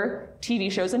queer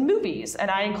TV shows and movies. And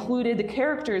I included the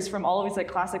characters from all of these like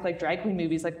classic like drag queen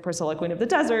movies like Priscilla, Queen of the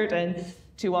Desert, and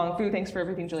Tu Wong Fu, Thanks for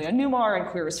Everything, Julia Newmar, and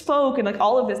Queer as Folk, and like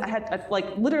all of this. I had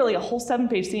like literally a whole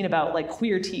 7-page scene about like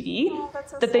queer TV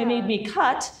that they made me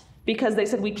cut because they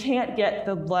said we can't get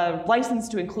the license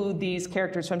to include these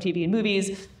characters from TV and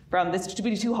movies. From this would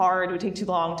be too hard, it would take too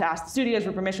long to ask the studios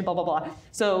for permission, blah, blah, blah.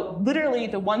 So literally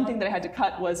the one thing that I had to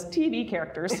cut was TV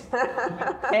characters.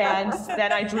 And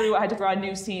then I had to draw a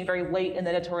new scene very late in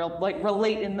the editorial, like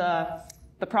late in the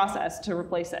process to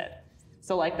replace it.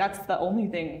 So like that's the only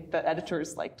thing that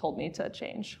editors like told me to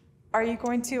change. Are you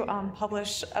going to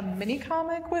publish a mini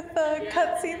comic with the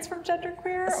cut scenes from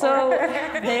genderqueer? So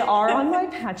they are on my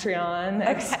Patreon,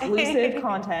 exclusive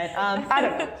content. I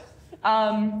don't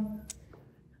know.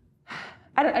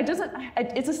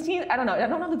 It's a scene, I don't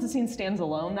know that the scene stands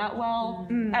alone that well.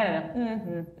 I don't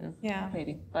know. Yeah.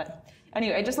 Maybe. But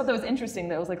anyway, I just thought that was interesting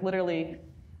that it was like literally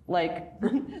like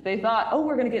they thought, oh,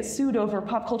 we're going to get sued over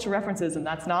pop culture references, and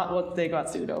that's not what they got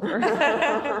sued over.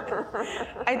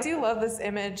 I do love this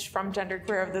image from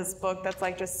genderqueer of this book that's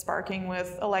like just sparking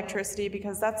with electricity,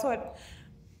 because that's what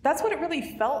it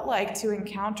really felt like to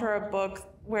encounter a book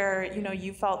where,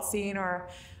 you felt seen, or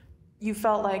you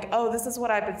felt like, oh, this is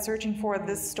what I've been searching for.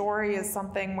 This story is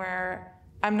something where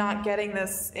I'm not getting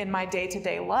this in my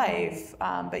day-to-day life,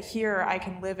 but here I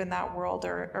can live in that world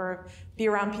or be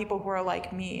around people who are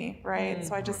like me, right?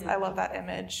 So I love that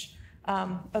image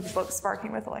of the book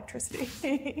sparking with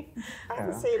electricity. I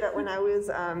have to say that when I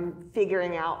was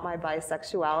figuring out my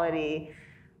bisexuality,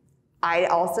 I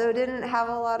also didn't have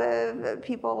a lot of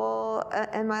people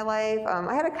in my life.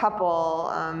 I had a couple.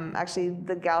 Actually,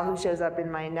 the gal who shows up in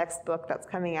my next book that's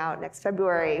coming out next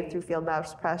February through Field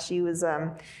Mouse Press,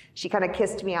 she kind of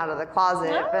kissed me out of the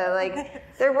closet. But like,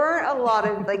 there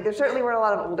certainly weren't a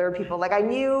lot of older people. Like, I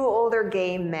knew older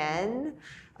gay men,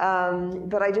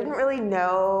 but I didn't really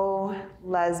know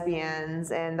lesbians,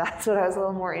 and that's what I was a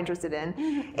little more interested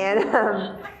in.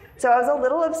 And so I was a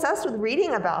little obsessed with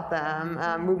reading about them.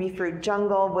 Ruby Fruit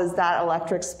Jungle was that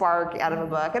electric spark out of a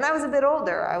book. And I was a bit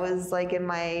older. I was like in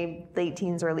my late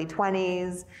teens, early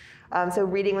 20s. So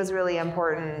reading was really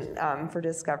important for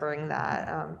discovering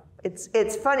that.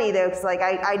 It's funny though, because like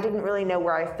I didn't really know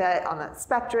where I fit on that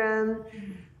spectrum.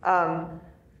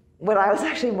 What I was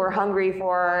actually more hungry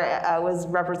for was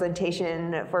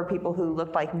representation for people who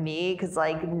looked like me, because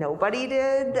like nobody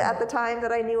did at the time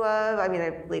that I knew of. I mean,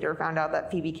 I later found out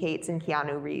that Phoebe Cates and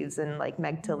Keanu Reeves and like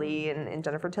Meg Tilly and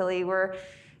Jennifer Tilly were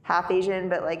half Asian,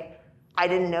 but like I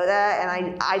didn't know that,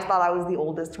 and I thought I was the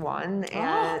oldest one,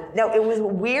 and no, it was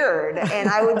weird. And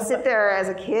I would sit there as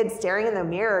a kid staring in the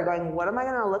mirror going, what am I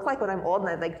gonna look like when I'm old? And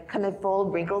I'd like kind of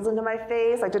fold wrinkles into my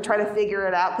face, like to try to figure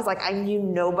it out, because like I knew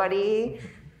nobody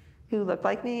who looked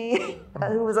like me,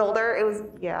 who was older. It was,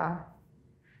 yeah.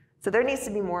 So there needs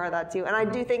to be more of that too. And I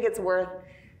do think it's worth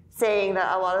saying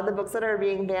that a lot of the books that are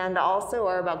being banned also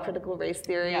are about critical race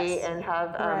theory and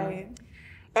have, Right.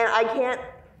 and I can't,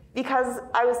 because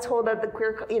I was told that the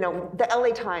queer, you know, the LA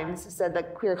Times said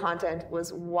that queer content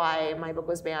was why my book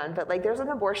was banned, but like there's an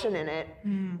abortion in it.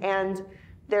 And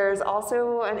there's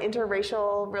also an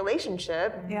interracial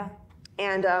relationship. Yeah.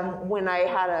 And when I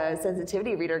had a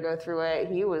sensitivity reader go through it,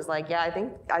 he was like, yeah, I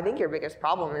think your biggest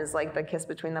problem is like the kiss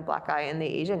between the black guy and the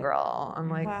Asian girl. I'm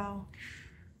like, Wow.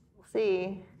 we'll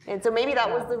see. And so maybe that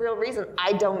was the real reason.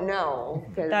 I don't know.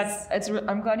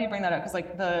 I'm glad you bring that up, because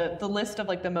like the list of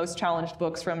like the most challenged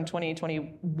books from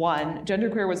 2021,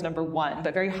 Genderqueer was number 1,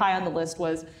 but very high on the list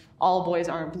was All Boys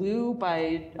Aren't Blue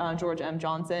by George M.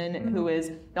 Johnson, who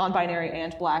is non-binary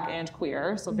and black and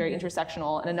queer, so very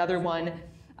intersectional. And another one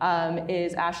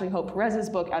is Ashley Hope Perez's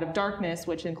book Out of Darkness,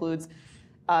 which includes,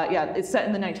 it's set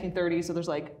in the 1930s, so there's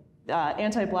like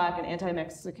anti-black and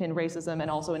anti-Mexican racism and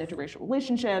also an interracial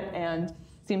relationship and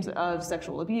themes of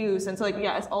sexual abuse. And so like,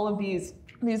 yeah, it's all of these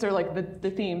are like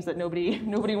the themes that nobody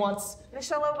wants.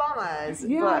 Michelle Obama's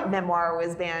book, memoir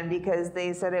was banned because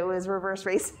they said it was reverse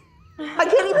racism. I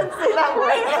can't even say that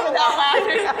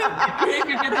word. You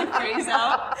could get the phrase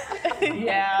out.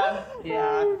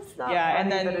 Yeah,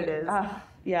 and then it is.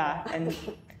 And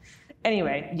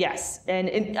anyway, yes, and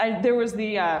there was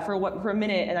the for a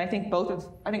minute, and I think all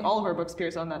of our books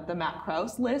appears on the Matt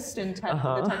Krause list and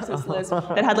the Texas list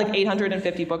that had like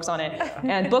 850 books on it.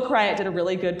 And Book Riot did a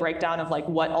really good breakdown of like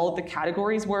what all of the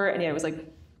categories were, and it was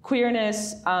like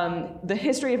queerness, the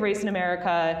history of race in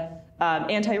America,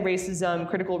 anti-racism,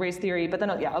 critical race theory, but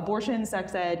then abortion,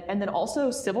 sex ed, and then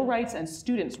also civil rights and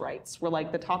students' rights were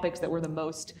like the topics that were the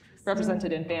most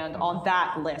represented and banned on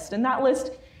that list. And that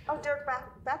list. Oh, Dirk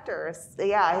Bachter,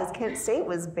 his Kent State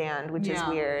was banned, which is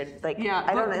weird. Like,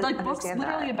 I don't understand like books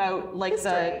literally that. about like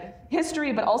the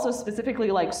history, but also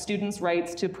specifically like students'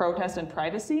 rights to protest and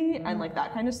privacy and like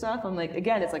that kind of stuff. I'm like,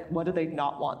 again, it's like, what do they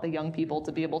not want the young people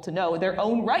to be able to know their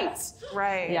own rights?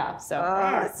 Right. Yeah. So.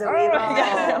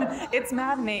 It's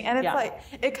maddening, and it's like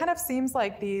it kind of seems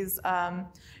like these.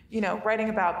 Writing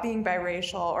about being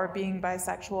biracial or being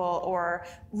bisexual or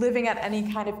living at any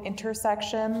kind of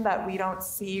intersection that we don't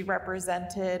see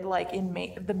represented like in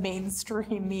the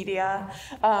mainstream media.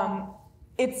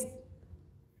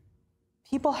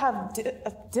 People have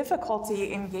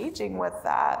difficulty engaging with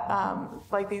that,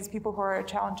 like these people who are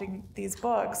challenging these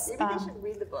books. Maybe they should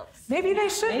read the books. Maybe they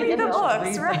should read the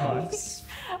books, right?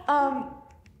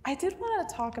 I did want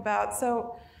to talk about,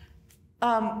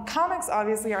 comics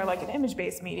obviously are like an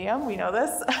image-based medium, we know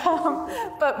this.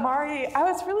 But Mari, I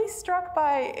was really struck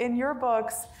by, in your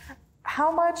books,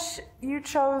 how much you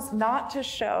chose not to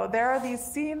show. There are these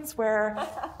scenes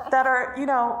that are,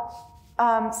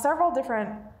 several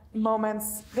different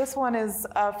moments. This one is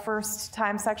a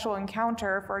first-time sexual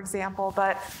encounter, for example,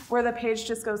 but where the page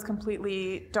just goes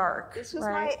completely dark. This was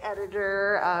my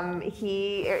editor.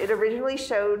 It originally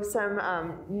showed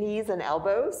some knees and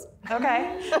elbows.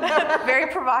 Okay, very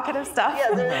provocative stuff. Yeah,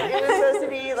 it was supposed to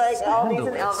be like all knees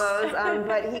and elbows,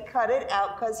 but he cut it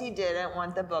out because he didn't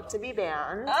want the book to be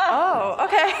banned. Oh,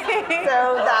 okay.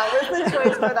 So that was the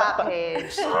choice for that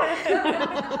page.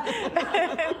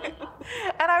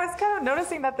 And I was kind of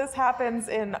noticing that this happens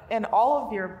in all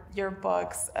of your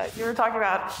books. You were talking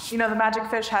about, the magic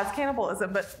fish has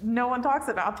cannibalism, but no one talks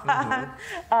about that.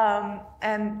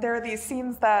 And there are these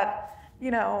scenes that,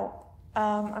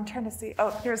 I'm trying to see.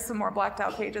 Oh, here's some more blacked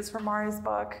out pages from Mari's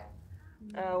book.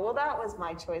 Well, that was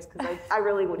my choice because I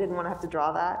really didn't want to have to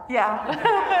draw that. Yeah.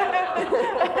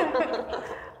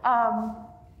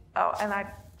 And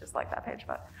I just like that page,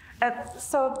 but.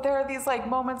 So there are these like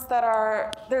moments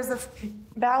there's a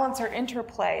balance or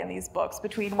interplay in these books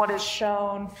between what is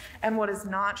shown and what is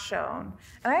not shown.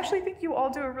 And I actually think you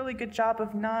all do a really good job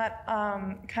of not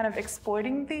kind of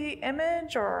exploiting the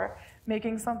image or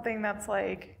making something that's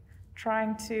like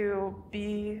trying to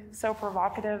be so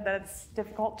provocative that it's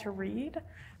difficult to read.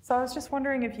 So I was just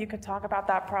wondering if you could talk about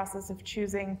that process of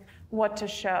choosing what to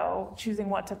show, choosing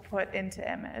what to put into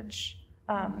image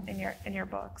in your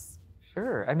books.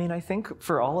 Sure. I mean, I think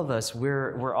for all of us,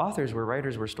 we're authors, we're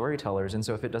writers, we're storytellers, and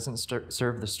so if it doesn't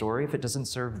serve the story, if it doesn't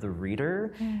serve the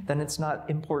reader, then it's not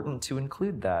important to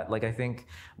include that. Like, I think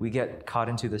we get caught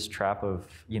into this trap of,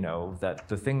 that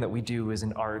the thing that we do is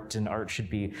an art, and art should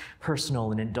be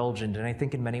personal and indulgent, and I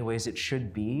think in many ways it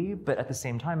should be, but at the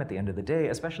same time, at the end of the day,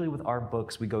 especially with our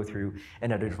books, we go through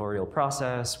an editorial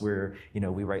process where,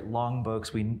 we write long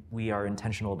books, we are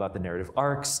intentional about the narrative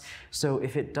arcs, so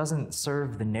if it doesn't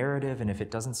serve the narrative, and if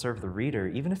it doesn't serve the reader,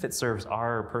 even if it serves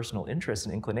our personal interests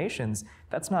and inclinations,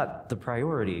 that's not the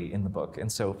priority in the book.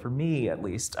 And so for me, at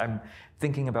least, I'm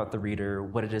thinking about the reader,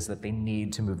 what it is that they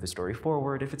need to move the story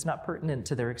forward. If it's not pertinent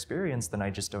to their experience, then I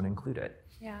just don't include it.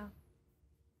 Yeah.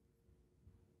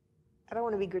 I don't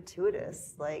want to be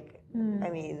gratuitous.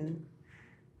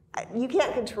 You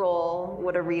can't control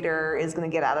what a reader is going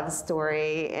to get out of a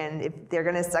story, and if they're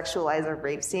going to sexualize a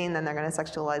rape scene, then they're going to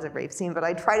sexualize a rape scene, but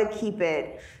I try to keep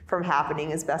it from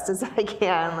happening as best as I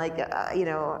can.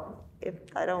 If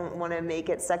I don't want to make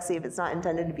it sexy if it's not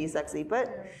intended to be sexy,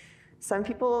 but some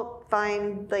people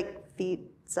find feet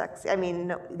sexy. I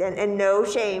mean, and no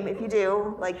shame if you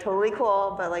do, totally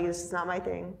cool, but it's just not my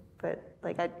thing. But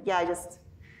I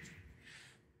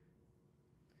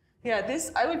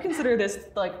would consider this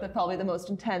probably the most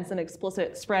intense and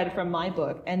explicit spread from my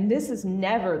book, and this is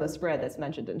never the spread that's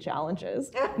mentioned in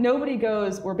challenges. Nobody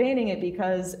goes, we're banning it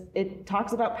because it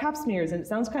talks about pap smears and it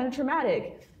sounds kind of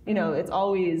traumatic. It's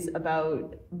always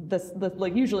about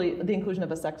usually the inclusion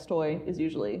of a sex toy is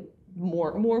usually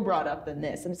more brought up than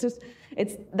this, and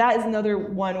that is another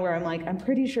one where I'm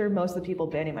pretty sure most of the people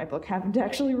banning my book haven't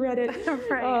actually read it.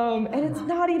 Right. And it's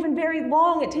not even very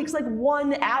long. It takes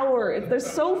 1 hour. There's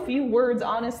so few words,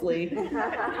 honestly.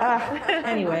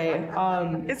 Anyway.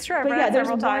 It's true. I've read it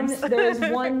several times. There's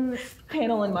one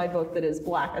panel in my book that is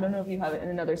black. I don't know if you have it in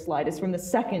another slide. It's from the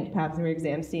second pap smear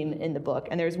exam scene in the book,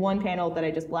 and there's one panel that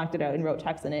I just blacked it out and wrote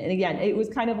text in it. And again, it was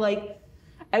kind of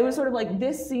I was sort of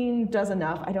this scene does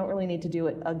enough. I don't really need to do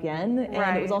it again.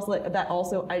 And it was also that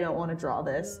also, I don't want to draw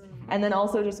this. And then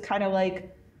also just kind of I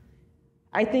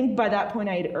think by that point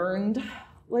I had earned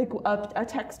a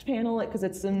text panel, because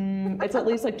it's at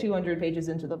least 200 pages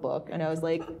into the book. And I was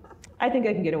I think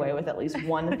I can get away with at least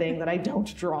one thing that I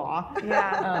don't draw.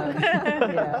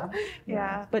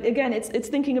 Yeah. But again, it's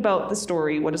thinking about the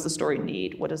story. What does the story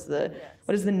need? What does the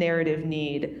narrative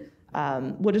need?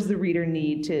 What does the reader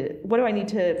need what do I need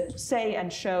to say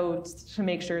and show to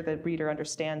make sure the reader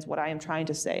understands what I am trying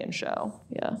to say and show?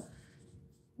 Yeah.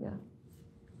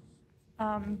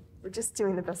 we're just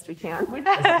doing the best we can.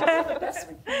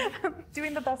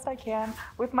 Doing the best I can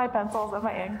with my pencils and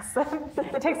my inks.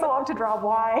 It takes so long to draw.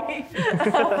 Why?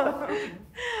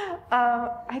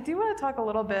 I do want to talk a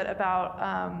little bit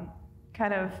about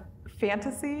kind of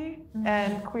fantasy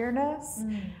and queerness.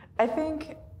 I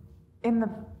think in the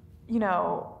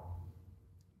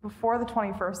before the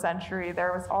 21st century,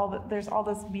 there's all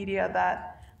this media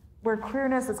where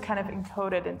queerness is kind of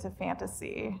encoded into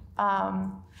fantasy.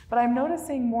 But I'm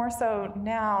noticing more so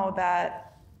now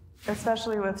that,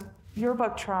 especially with your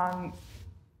book, Trung,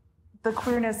 the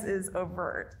queerness is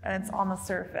overt and it's on the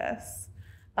surface.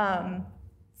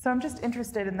 So I'm just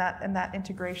interested in that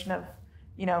integration of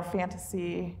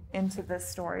fantasy into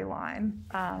this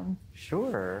storyline.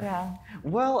 Sure. Yeah.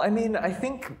 Well, I mean, I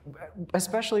think,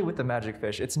 especially with The Magic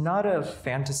Fish, it's not a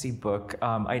fantasy book.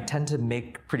 I tend to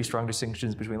make pretty strong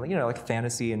distinctions between, like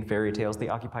fantasy and fairy tales. They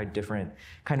occupy different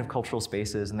kind of cultural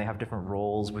spaces, and they have different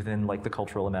roles within the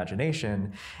cultural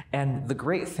imagination. And the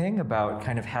great thing about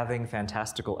kind of having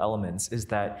fantastical elements is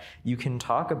that you can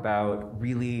talk about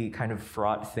really kind of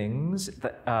fraught things,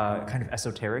 that kind of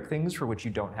esoteric things for which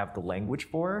you don't have the language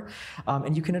for,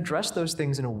 and you can address those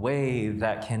things in a way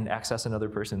that can access another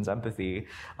person's empathy.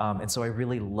 And so I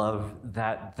really love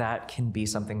that can be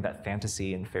something that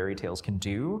fantasy and fairy tales can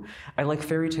do. I like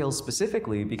fairy tales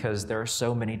specifically because there are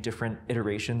so many different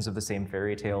iterations of the same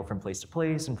fairy tale from place to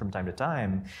place and from time to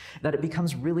time that it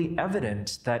becomes really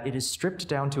evident that it is stripped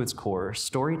down to its core.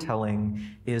 Storytelling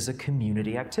is a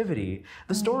community activity.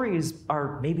 The stories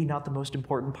are maybe not the most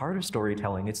important part of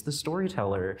storytelling. It's the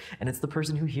storyteller, and it's the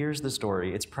person who hears the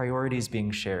story. It's priorities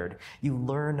being shared. You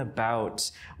learn about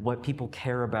what people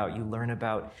care about. You learn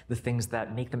about the things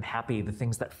that make them happy, the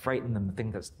things that frighten them,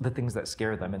 the things that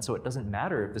scare them. And so it doesn't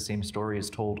matter if the same story is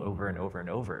told over and over and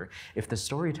over, if the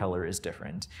storyteller is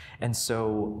different. And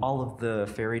so all of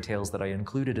the fairy tales that I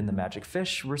included in The Magic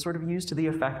Fish were sort of used to the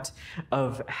effect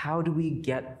of how do we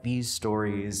get these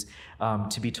stories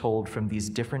to be told from these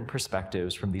different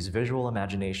perspectives, from these visual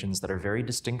imaginations that are very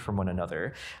distinct from one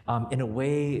another, in a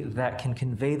way that can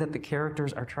convey that the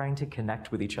characters are trying to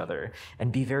connect with each other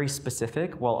and be very very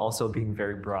specific while also being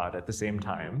very broad at the same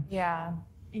time. Yeah.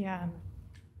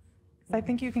 I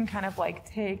think you can kind of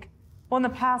like well, in the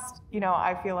past,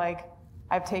 I feel like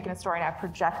I've taken a story and I've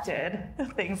projected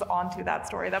things onto that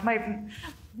story that might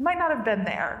not have been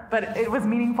there, but it was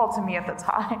meaningful to me at the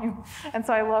time. And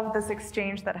so I love this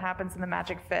exchange that happens in The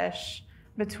Magic Fish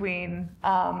between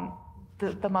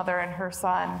the mother and her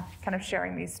son kind of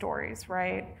sharing these stories,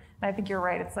 right? And I think you're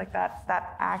right. It's like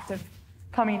that act of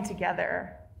coming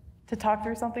together to talk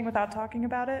through something without talking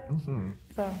about it. Mm-hmm.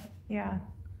 So, yeah.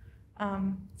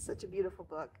 Such a beautiful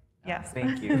book. Yes.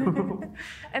 Thank you.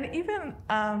 And even,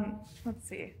 let's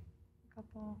see, a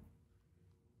couple.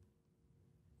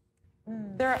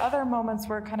 There are other moments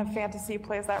where kind of fantasy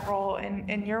plays that role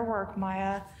in your work,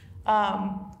 Maia,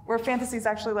 where fantasy is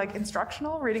actually like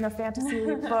instructional, reading a fantasy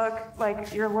book,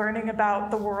 like you're learning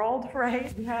about the world,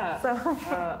 right? Yeah. So.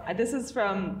 This is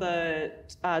from the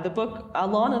book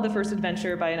Alana, the First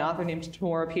Adventure by an author named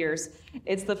Tamora Pierce.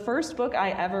 It's the first book I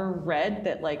ever read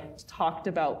that like talked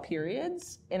about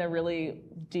periods in a really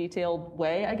detailed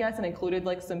way, I guess, and included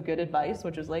like some good advice,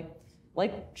 which is like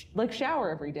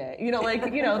shower every day,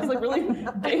 it's like really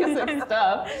basic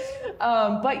stuff.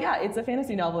 But yeah, it's a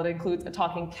fantasy novel that includes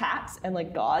talking cats and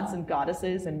like gods and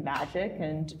goddesses and magic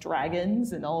and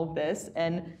dragons and all of this.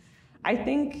 And I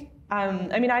think,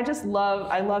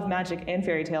 I love magic and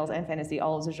fairy tales and fantasy,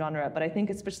 all as a genre, but I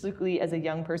think specifically as a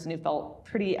young person who felt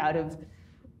pretty out of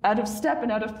step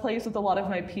and out of place with a lot of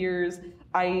my peers,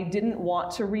 I didn't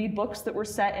want to read books that were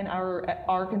set in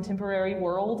our contemporary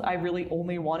world. I really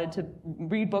only wanted to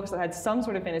read books that had some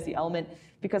sort of fantasy element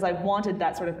because I wanted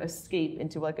that sort of escape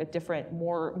into like a different,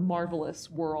 more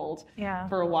marvelous world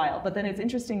for a while. But then it's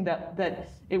interesting that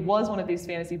it was one of these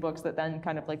fantasy books that then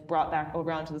kind of like brought back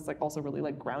around to this like also really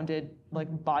like grounded like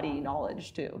body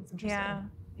knowledge too. It's interesting.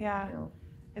 Yeah.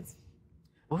 It's.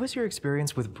 What was your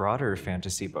experience with broader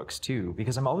fantasy books too?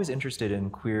 Because I'm always interested in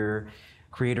queer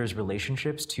creators'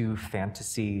 relationships to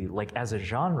fantasy, like as a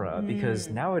genre, because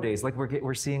nowadays, like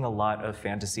we're seeing a lot of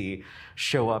fantasy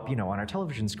show up, on our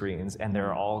television screens, and there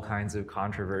are all kinds of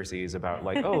controversies about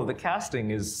like, oh, the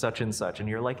casting is such and such, and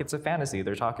you're like, it's a fantasy,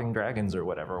 they're talking dragons or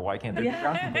whatever. Why can't there be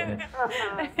brown people in it?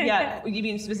 Yeah, you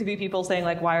mean specifically people saying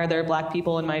like, why are there black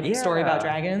people in my story about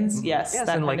dragons? Yes, that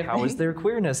and like, how is there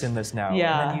queerness in this now?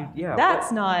 Yeah, and then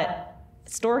that's not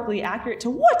historically accurate to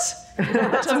what?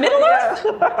 To Middle Earth?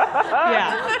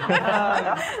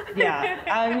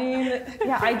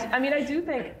 I do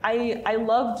think I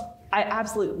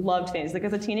absolutely loved fantasy. Like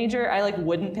as a teenager, I like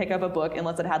wouldn't pick up a book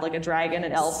unless it had like a dragon,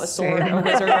 an elf, a sword, a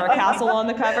wizard, or a castle on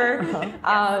the cover.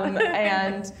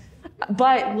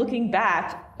 But looking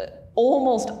back,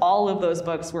 almost all of those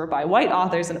books were by white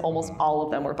authors and almost all of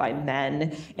them were by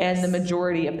men. And the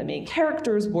majority of the main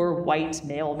characters were white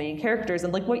male main characters.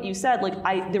 And like what you said,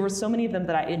 like there were so many of them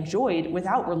that I enjoyed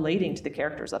without relating to the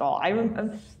characters at all.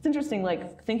 It's interesting,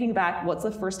 like thinking back, what's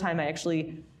the first time I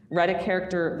actually read a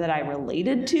character that I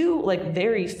related to? Like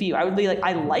very few. I would be like,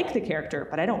 I like the character,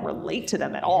 but I don't relate to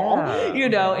them at all,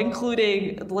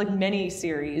 including like many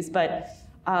series. But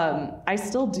I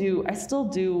still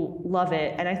do love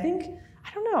it. And I think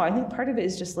part of it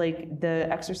is just like the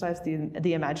exercise,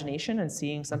 the imagination and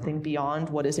seeing something beyond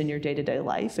what is in your day-to-day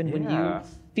life. And when you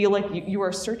feel like you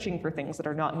are searching for things that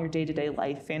are not in your day-to-day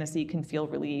life, fantasy can feel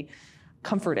really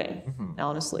comforting,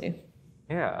 honestly.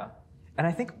 Yeah. And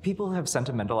I think people have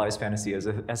sentimentalized fantasy as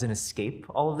an escape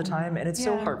all of the time, and it's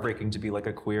so heartbreaking to be like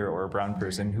a queer or a brown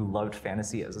person who loved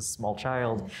fantasy as a small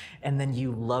child, and then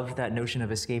you love that notion of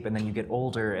escape, and then you get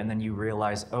older, and then you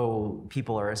realize, oh,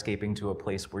 people are escaping to a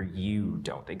place where you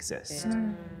don't exist.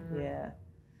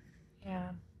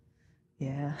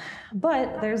 Yeah,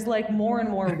 but there's like more and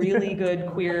more really good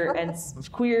queer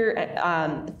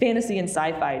fantasy and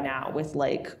sci-fi now with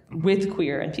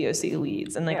queer and POC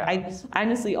leads. And like I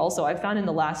honestly also I've found in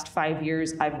the last 5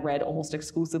 years I've read almost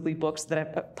exclusively books that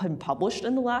have been published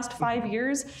in the last 5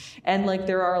 years. And like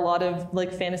there are a lot of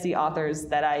like fantasy authors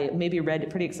that I maybe read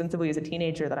pretty extensively as a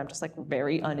teenager that I'm just like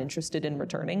very uninterested in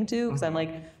returning to because I'm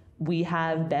like, we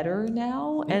have better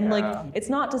now. And like, it's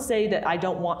not to say that I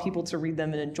don't want people to read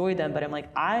them and enjoy them, but I'm like,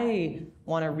 I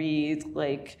want to read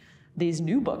like these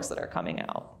new books that are coming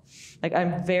out. Like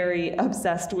I'm very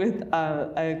obsessed with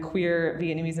a queer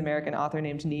Vietnamese American author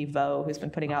named Nhi Vo, who's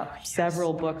been putting out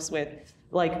several books with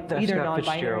like either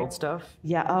non-binary stuff.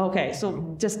 Yeah. Oh, okay.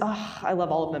 So just I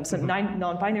love all of them. So 9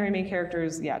 non-binary main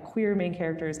characters, queer main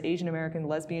characters, Asian American,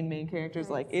 lesbian main characters.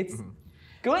 Like it's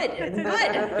good. It's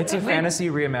good. It's a fantasy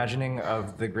reimagining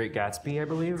of The Great Gatsby, I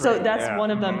believe. So right? that's Yeah.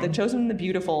 one of them. The Chosen and the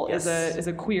Beautiful is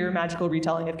a queer magical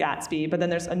retelling of Gatsby. But then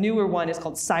there's a newer one. It's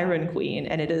called Siren Queen,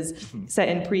 and it is set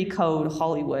in pre-code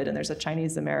Hollywood. And there's a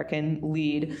Chinese American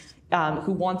lead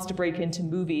who wants to break into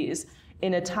movies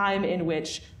in a time in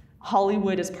which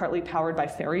Hollywood is partly powered by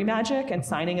fairy magic, and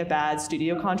signing a bad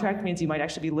studio contract means you might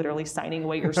actually be literally signing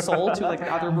away your soul to like an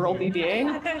otherworldly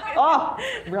being. Oh,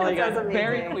 really good.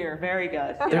 Very queer. Very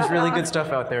good. There's really good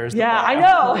stuff out there. Yeah, I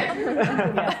know.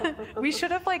 We should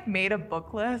have like made a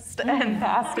book list and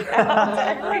passed it out to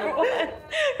everyone.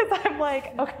 Because I'm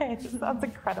like, okay, this sounds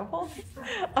incredible.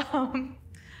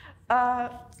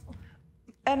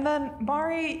 And then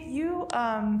Mari, you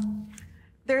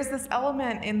there's this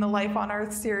element in the Life on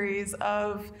Earth series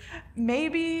of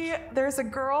maybe there's a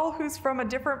girl who's from a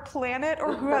different planet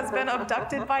or who has been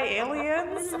abducted by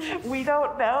aliens. We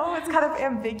don't know. It's kind of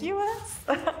ambiguous.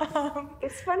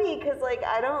 It's funny because like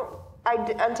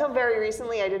until very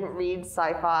recently I didn't read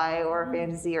sci-fi or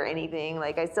fantasy or anything.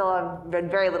 Like I still have read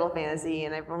very little fantasy,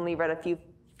 and I've only read a few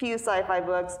sci-fi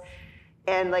books.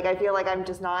 And like I feel like I'm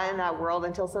just not in that world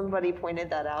until somebody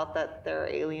pointed that out, that there are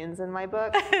aliens in my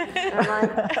book. And I'm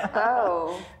like,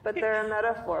 oh, but they're a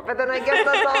metaphor. But then I guess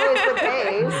that's always the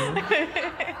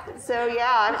case. So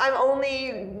yeah, I'm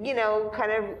only,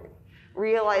 kind of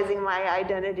realizing my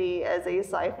identity as a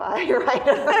sci-fi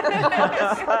writer.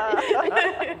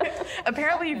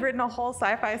 Apparently you've written a whole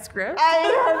sci-fi script.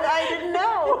 I didn't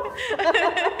know.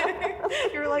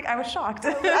 You were like, I was shocked.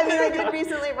 I mean, I did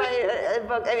recently write a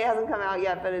book. I mean, it hasn't come out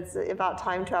yet, but it's about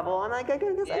time travel. And I guess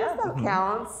that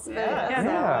counts.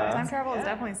 Time travel is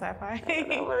definitely sci-fi.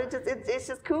 But it's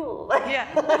just cool. Yeah.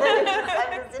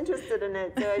 I'm just interested in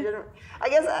it. So I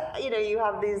guess, you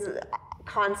have these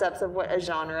concepts of what a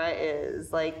genre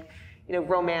is. Like,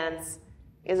 romance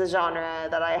is a genre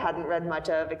that I hadn't read much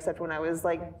of except when I was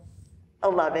like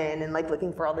 11 and like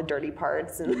looking for all the dirty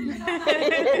parts and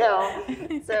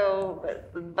so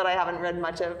but I haven't read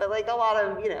much of it. But like a lot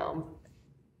of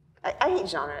I hate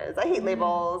genres. I hate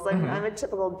labels. Like I'm a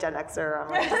typical Gen Xer.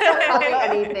 I'm like, just don't tell me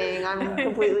anything. I'm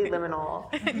completely liminal.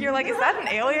 You're like, is that an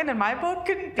alien in my book?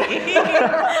 Couldn't be.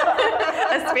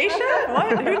 A spaceship?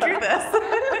 What? Who drew this?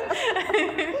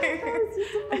 It's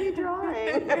just a funny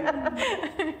drawing.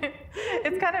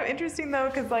 It's kind of interesting though,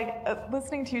 because like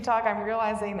listening to you talk, I'm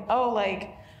realizing,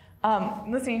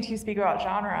 listening to you speak about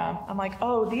genre, I'm like,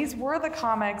 these were the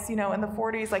comics, in the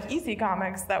 40s, like EC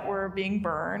comics that were being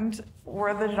burned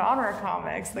were the genre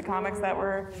comics, the comics that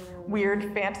were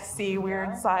weird fantasy,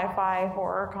 weird sci-fi,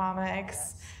 horror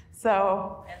comics.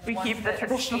 So we keep the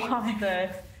traditional line.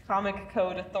 The Comic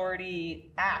Code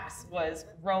Authority acts was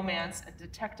romance and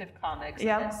detective comics, and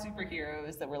then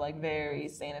superheroes that were like very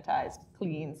sanitized,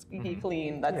 clean, squeaky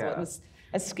clean. That's what was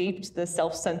escaped the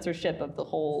self-censorship of the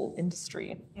whole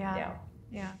industry. Yeah.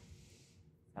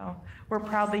 So we're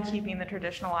proudly keeping the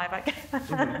tradition alive, I guess.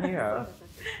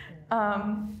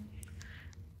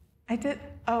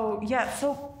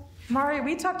 So Mari,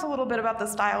 we talked a little bit about the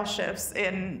style shifts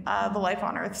in the Life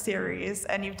on Earth series,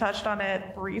 and you've touched on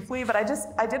it briefly, but I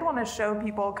did want to show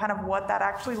people kind of what that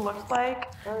actually looked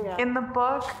like in the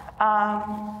book.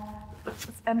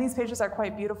 And these pages are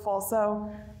quite beautiful.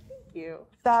 So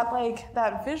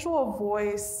that visual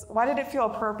voice, why did it feel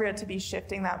appropriate to be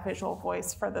shifting that visual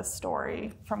voice for this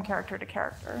story from character to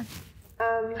character?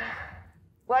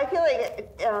 Well, I feel like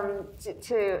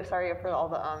sorry for all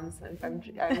the ums. I'm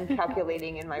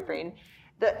calculating in my brain.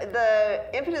 The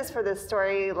impetus for this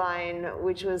storyline,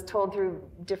 which was told through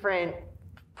different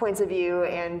points of view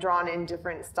and drawn in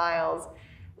different styles,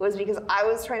 was because I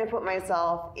was trying to put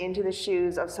myself into the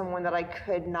shoes of someone that I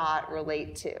could not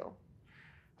relate to.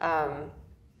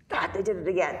 God, they did it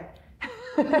again.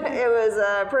 It was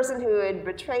a person who had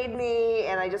betrayed me,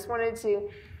 and I just wanted to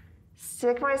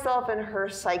stick myself in her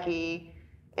psyche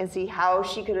and see how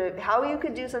you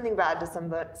could do something bad to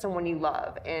someone you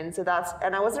love. And so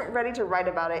and I wasn't ready to write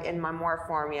about it in memoir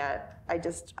form yet.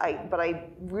 But I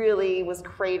really was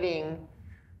craving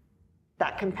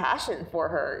that compassion for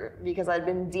her because I'd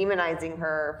been demonizing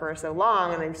her for so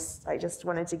long, and I just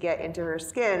wanted to get into her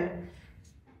skin.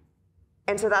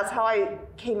 And so that's how I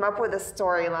came up with a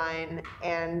storyline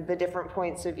and the different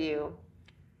points of view.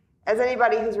 As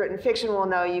anybody who's written fiction will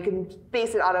know, you can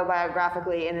base it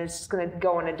autobiographically and it's just going to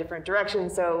go in a different direction.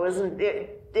 So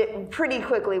it pretty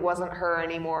quickly wasn't her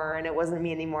anymore, and it wasn't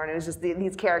me anymore, and it was just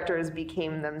these characters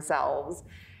became themselves.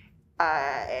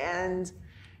 And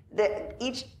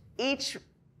each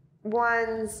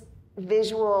one's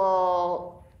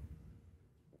visual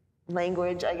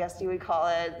language, I guess you would call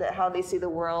it, that how they see the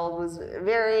world was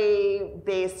very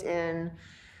based in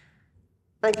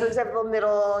like for example,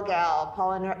 middle gal,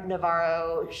 Paula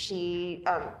Navarro, she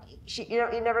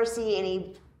you never see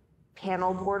any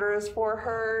panel borders for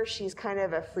her. She's kind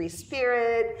of a free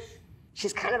spirit.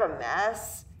 She's kind of a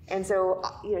mess. And so,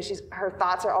 her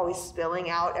thoughts are always spilling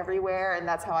out everywhere, and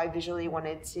that's how I visually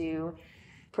wanted to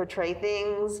portray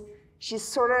things. She's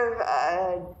sort of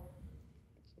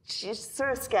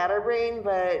scatterbrained,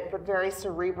 but very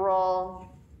cerebral.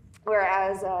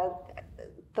 Whereas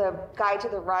the guy to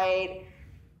the right,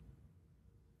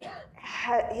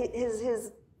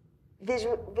 his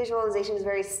visualization is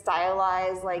very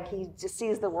stylized. Like he just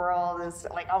sees the world as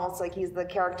like almost like he's the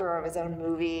character of his own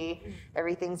movie.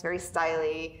 Everything's very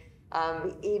stylish.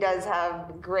 He does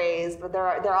have grays, but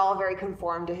they're all very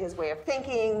conformed to his way of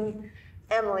thinking.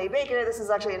 Emily Bacon, this is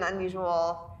actually an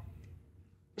unusual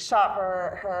shot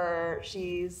for her.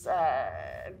 She's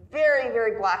very,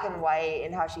 very black and white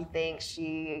in how she thinks.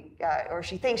 She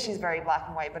thinks she's very black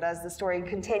and white, but as the story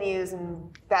continues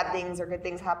and bad things or good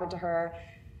things happen to her,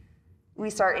 we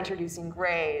start introducing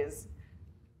grays.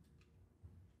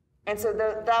 And so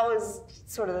that was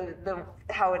sort of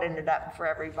how it ended up for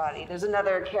everybody. There's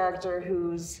another character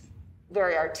who's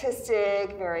very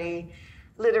artistic, very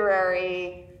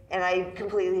literary, and I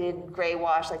completely did gray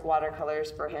wash, like watercolors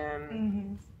for him.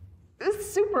 Mm-hmm. It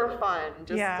was super fun.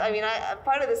 I mean,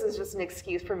 part of this is just an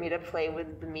excuse for me to play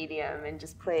with the medium and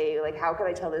just play, like, how could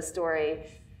I tell this story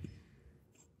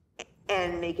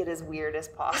and make it as weird as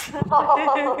possible?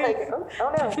 Like,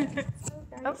 oh no.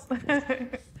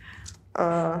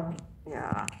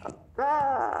 Yeah.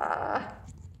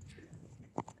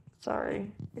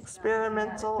 Sorry.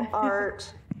 Experimental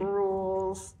art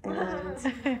rules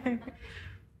and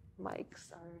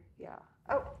mics are, yeah.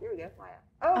 Oh, here we go, Maya.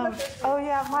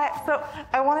 Maya. So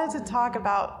I wanted to talk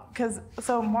about,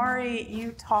 so Mari,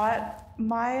 you taught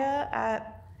Maya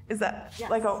at, is that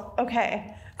yes.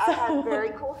 Okay. I had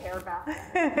very cool hair back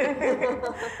then.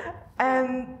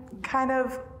 And kind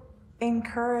of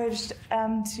encouraged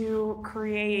to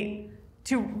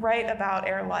write about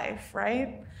air life,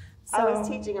 right? So, I was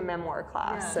teaching a memoir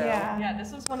class, Yeah,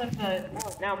 this was one of the,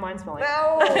 now mine's smelling.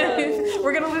 No!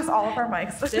 We're gonna lose all of our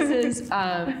mics. This is,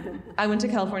 I went to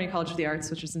California College of the Arts,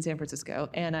 which is in San Francisco,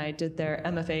 and I did their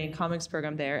MFA in comics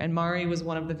program there, and Mari was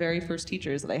one of the very first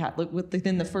teachers that I had,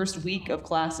 within the first week of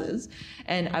classes,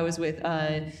 and I was with,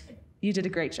 you did a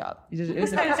great job. It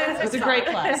was a great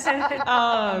class.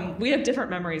 We have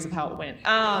different memories of how it went.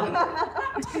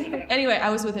 Anyway, I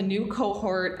was with a new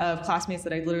cohort of classmates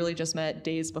that I literally just met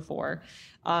days before,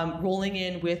 rolling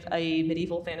in with a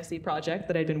medieval fantasy project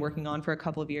that I'd been working on for a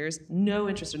couple of years. No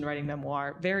interest in writing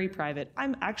memoir, very private.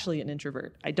 I'm actually an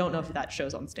introvert. I don't know if that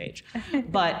shows on stage.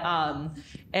 But,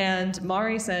 and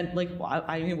Mari said, like, well,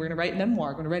 we're gonna write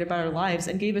memoir, we're gonna write about our lives,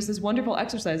 and gave us this wonderful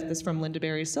exercise that's from Linda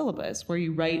Berry's syllabus, where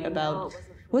you write about,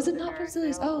 was it not from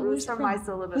syllabus? Oh, it was from my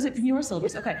syllabus. Was it from your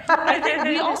syllabus? Okay. I think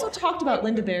we also talked about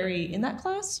Linda Berry in that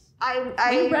class.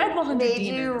 I read 100 made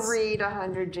Demons you read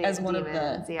 100 Demons. As one of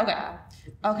the, yeah.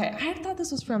 Okay, I thought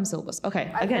this was from syllabus.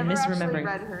 Okay, again, I've never misremembering. Actually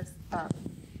read her stuff.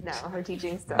 No, her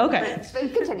teaching stuff. Okay.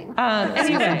 But continue.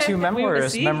 Anyway, two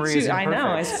memoirs, memories I know.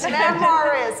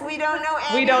 Memoirists, we don't know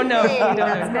anything. We don't know.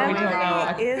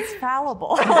 Memory is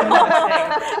fallible.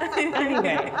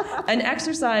 Anyway, an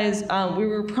exercise, we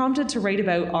were prompted to write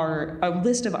about a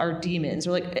list of our demons,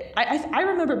 or like, I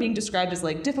remember being described as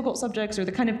like difficult subjects, or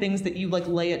the kind of things that you like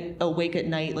lay awake at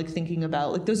night, like thinking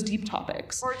about, like those deep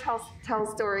topics. Or tell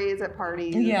stories at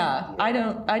parties. Yeah, I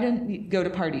didn't go to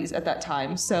parties at that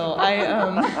time, so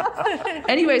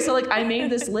anyway, so like I made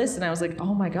this list and I was like,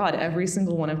 oh my God, every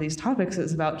single one of these topics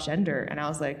is about gender. And I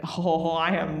was like, oh,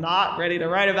 I am not ready to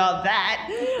write about that.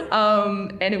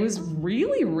 And it was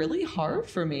really, really hard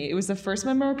for me. It was the first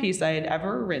memoir piece I had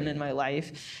ever written in my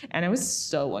life. And I was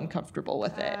so uncomfortable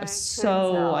with it. I was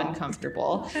so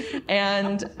uncomfortable.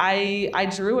 And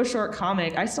I drew a short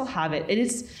comic. I still have it.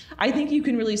 I think you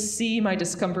can really see my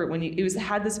discomfort when it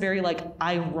had this very like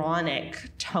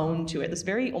ironic tone to it, this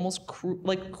very almost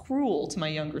cruel to my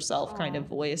younger self kind of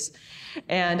voice.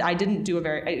 And I didn't do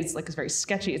it's very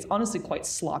sketchy. It's honestly quite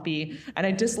sloppy. And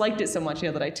I disliked it so much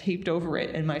that I taped over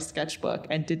it in my sketchbook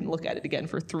and didn't look at it again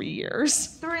for 3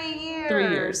 years. 3 years. 3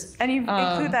 years. And you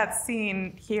include that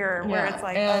scene here where it's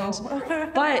like,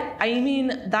 But I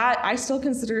mean, that I still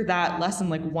consider that lesson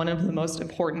like one of the most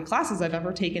important classes I've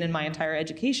ever taken in my entire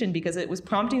education, because it was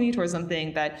prompting me towards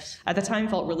something that at the time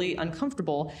felt really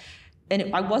uncomfortable.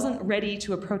 And I wasn't ready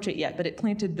to approach it yet, but it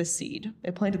planted the seed.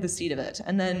 It planted the seed of it.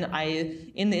 And then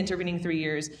in the intervening 3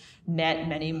 years, met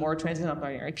many more trans and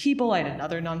non-binary people. I had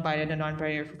another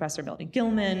non-binary professor, Melanie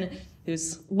Gilman.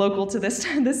 who's local to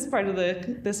this part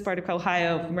of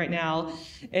Ohio right now,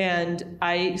 and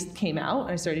I came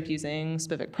out. I started using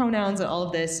specific pronouns and all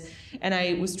of this, and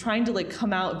I was trying to like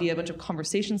come out via a bunch of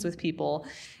conversations with people,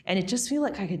 and it just felt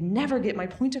like I could never get my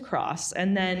point across.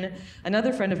 And then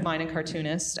another friend of mine, a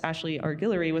cartoonist, Ashley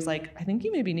Argillery, was like, I think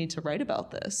you maybe need to write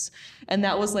about this. And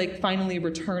that was like finally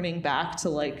returning back to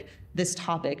like this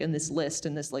topic and this list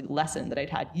and this like lesson that I'd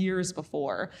had years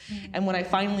before. And when I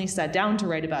finally sat down to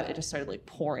write about it, it just started like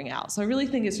pouring out. So I really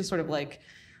think it's just sort of like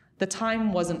the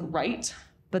time wasn't right,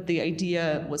 but the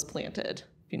idea was planted,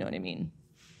 if you know what I mean.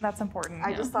 That's important.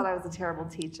 I just thought I was a terrible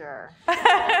teacher.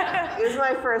 It was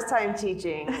my first time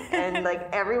teaching, and like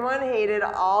everyone hated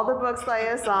all the books I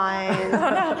assigned.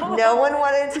 No one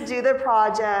wanted to do the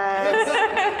projects.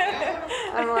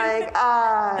 I'm like,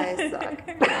 I suck.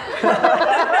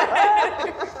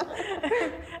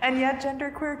 And yet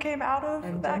genderqueer came out of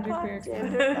that class.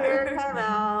 Genderqueer came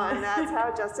out, and that's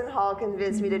how Justin Hall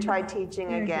convinced me to try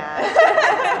teaching again.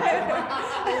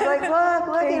 He's like,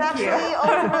 look, it actually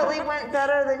ultimately went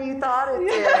better than you thought it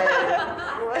did.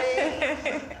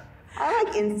 Like, I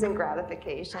like instant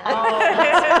gratification. Oh.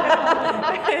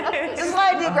 This is why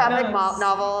I do graphic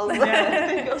novels.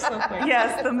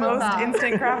 Yes, the most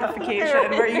instant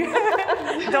gratification, where you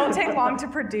don't take long to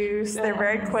produce. They're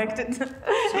very quick to.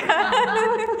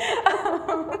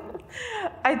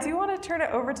 I do want to turn it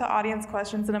over to audience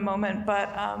questions in a moment, but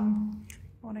I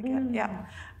want to get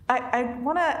I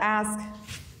want to ask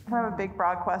kind of a big,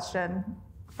 broad question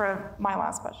for my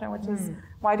last question, which is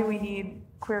why do we need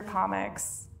queer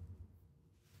comics?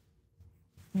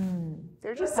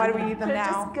 They're just why do we need them they're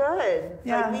now? Just good.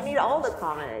 Yeah. Like we need all the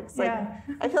comics. Like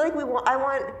I feel like I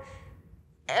want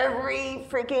every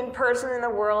freaking person in the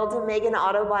world to make an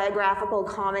autobiographical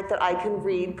comic that I can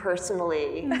read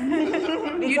personally.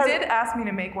 You did ask me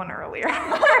to make one earlier.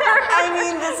 I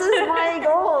mean, this is my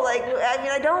goal. Like, I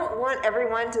mean, I don't want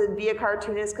everyone to be a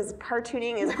cartoonist because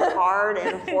cartooning is hard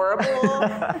and horrible,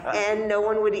 and no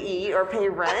one would eat or pay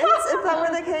rent if that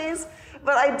were the case.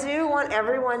 But I do want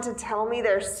everyone to tell me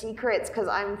their secrets because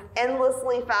I'm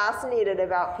endlessly fascinated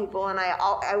about people, and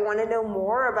I want to know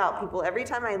more about people. Every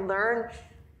time I learn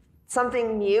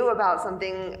something new about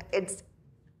something, it's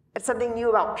something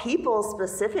new about people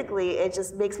specifically, it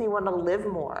just makes me want to live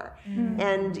more.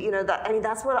 And you know,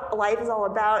 that's what life is all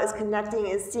about, is connecting,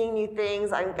 is seeing new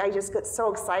things. I just get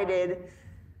so excited.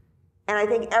 And I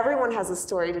think everyone has a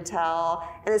story to tell,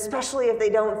 and especially if they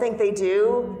don't think they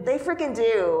do, they freaking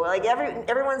do. Like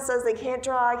everyone says they can't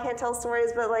draw, I can't tell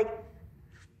stories, but like,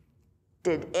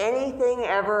 did anything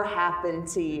ever happen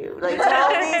to you? Like, tell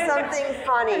me something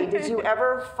funny. Did you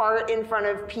ever fart in front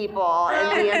of people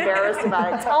and be embarrassed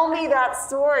about it? Tell me that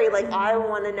story. Like, I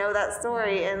want to know that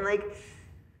story. And like,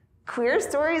 queer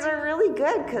stories are really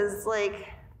good because, like,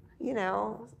 you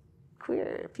know,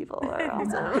 queer people are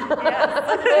awesome.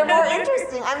 They're more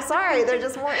interesting. I'm sorry, they're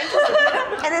just more interesting.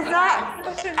 And it's not.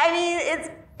 I mean,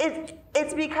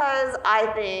 it's because I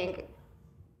think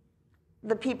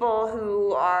the people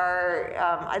who are,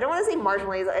 I don't want to say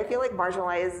marginalized. I feel like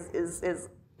marginalized is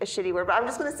a shitty word, but I'm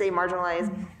just going to say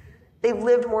marginalized. They've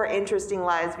lived more interesting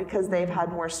lives because they've had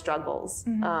more struggles.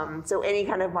 So any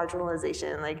kind of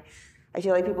marginalization, like, I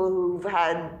feel like people who've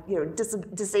had, you know,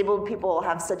 disabled people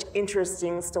have such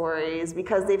interesting stories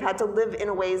because they've had to live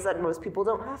in ways that most people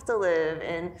don't have to live.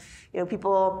 And, you know,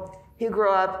 people who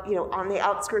grow up, you know, on the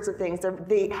outskirts of things,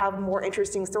 they have more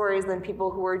interesting stories than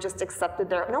people who are just accepted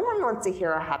there. No one wants to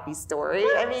hear a happy story.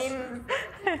 I mean,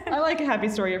 I like a happy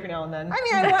story every now and then. I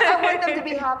mean, I want them to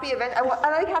be happy. I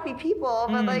like happy people,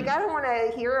 but like, I don't want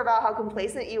to hear about how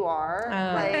complacent you are.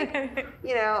 Like,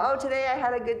 you know, oh, today I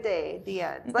had a good day. The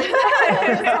end. Like,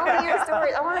 just tell me your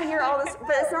story. I want to hear all this,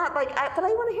 but it's not like, but I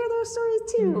want to hear those stories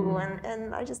too.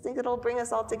 And I just think it'll bring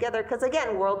us all together. Because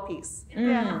again, world peace.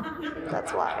 Yeah,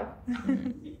 that's why.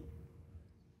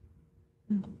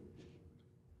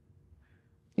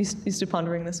 You still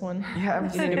pondering this one? Yeah, I'm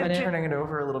just turning it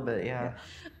over a little bit, yeah.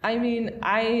 I mean,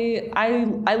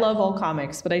 I love all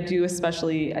comics, but I do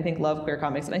especially, I think, love queer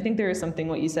comics. And I think there is something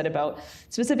what you said about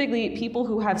specifically people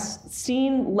who have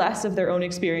seen less of their own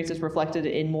experiences reflected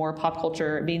in more pop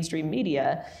culture, mainstream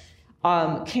media,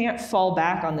 can't fall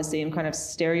back on the same kind of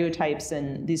stereotypes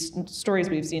and these stories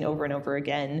we've seen over and over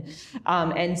again.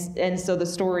 And so the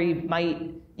story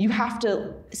you have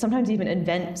to sometimes even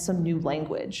invent some new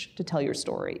language to tell your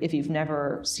story if you've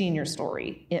never seen your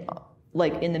story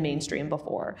in the mainstream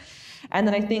before. And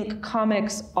then I think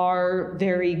comics are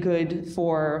very good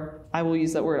for, I will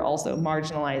use that word also,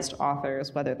 marginalized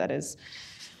authors, whether that is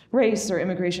race or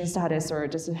immigration status or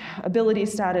disability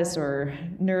status or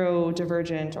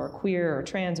neurodivergent or queer or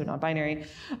trans or non-binary.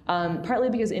 Partly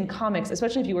because in comics,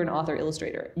 especially if you were an author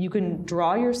illustrator, you can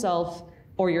draw yourself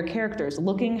or your characters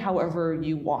looking however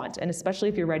you want. And especially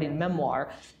if you're writing a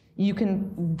memoir, you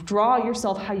can draw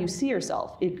yourself how you see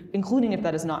yourself, including if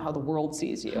that is not how the world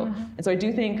sees you. And so I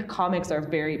do think comics are a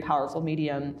very powerful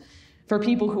medium for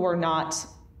people who are not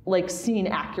like seen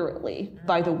accurately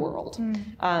by the world,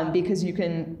 because you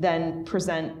can then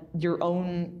present your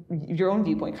own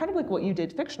viewpoint, kind of like what you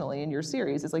did fictionally in your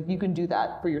series. It's like you can do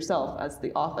that for yourself as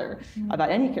the author about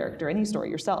any character, any story,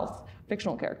 yourself,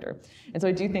 fictional character. And so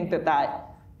I do think that that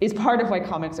is part of why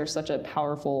comics are such a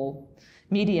powerful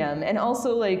medium. And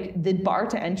also, like, the bar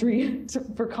to entry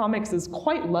for comics is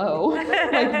quite low.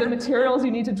 Like, the materials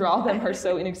you need to draw them are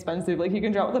so inexpensive. Like, you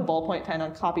can draw with a ballpoint pen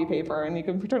on copy paper and you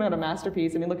can turn out a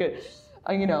masterpiece. I mean, look at,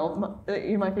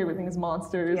 my favorite thing is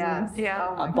monsters. Yes. And,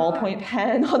 a ballpoint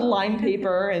pen on line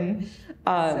paper. And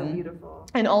so beautiful.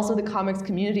 And also the comics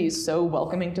community is so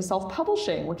welcoming to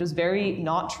self-publishing, which is very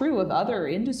not true of other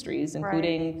industries,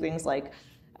 including things like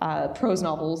prose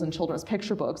novels and children's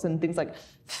picture books, and things like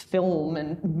film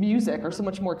and music are so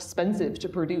much more expensive to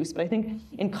produce. But I think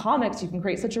in comics, you can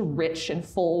create such a rich and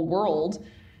full world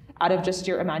out of just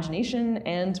your imagination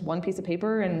and one piece of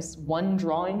paper and one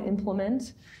drawing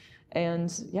implement.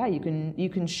 And yeah, you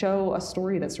can show a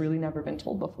story that's really never been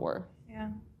told before. Yeah.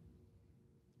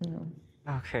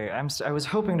 Okay, I was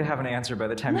hoping to have an answer by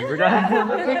the time you were done.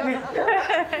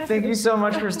 Thank you so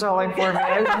much for stalling for me.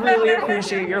 I really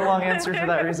appreciate your long answer for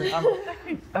that reason.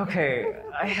 Okay,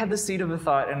 I had the seed of a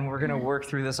thought, and we're going to work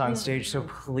through this on stage, so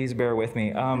please bear with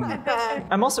me.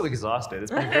 I'm also exhausted.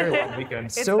 It's been a very long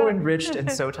weekend. So enriched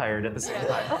and so tired at the same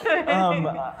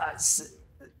time.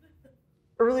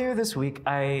 Earlier this week,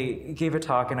 I gave a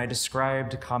talk and I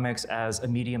described comics as a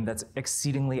medium that's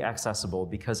exceedingly accessible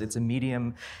because it's a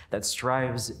medium that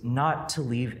strives not to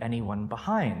leave anyone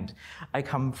behind. I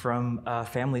come from a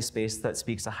family space that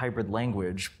speaks a hybrid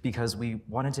language because we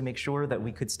wanted to make sure that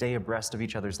we could stay abreast of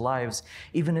each other's lives,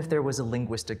 even if there was a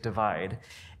linguistic divide.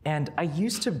 And I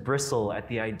used to bristle at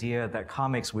the idea that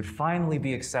comics would finally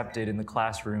be accepted in the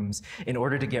classrooms in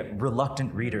order to get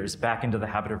reluctant readers back into the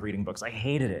habit of reading books. I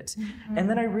hated it. And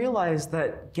then I realized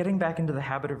that getting back into the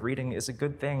habit of reading is a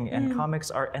good thing, and comics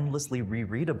are endlessly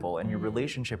rereadable, and your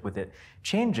relationship with it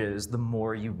changes the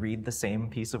more you read the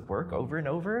same piece of work over and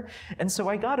over. And so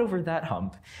I got over that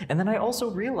hump. And then I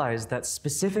also realized that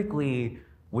specifically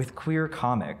with queer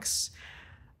comics,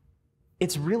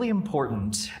 it's really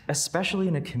important, especially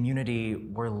in a community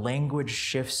where language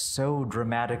shifts so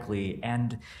dramatically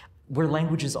and where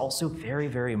language is also very,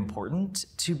 very important,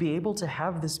 to be able to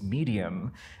have this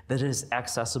medium that is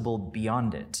accessible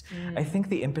beyond it. I think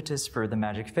the impetus for The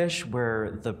Magic Fish,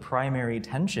 where the primary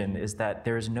tension is that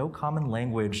there is no common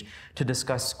language to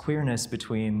discuss queerness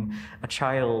between a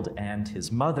child and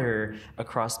his mother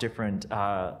across different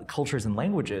cultures and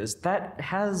languages, that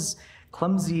has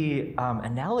clumsy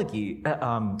analogies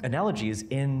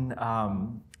in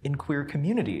queer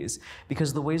communities,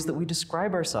 because the ways that we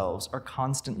describe ourselves are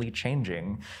constantly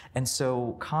changing. And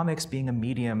so comics being a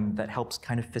medium that helps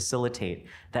kind of facilitate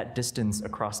that distance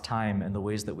across time and the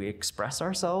ways that we express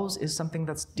ourselves is something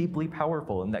that's deeply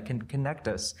powerful and that can connect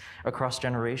us across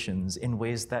generations in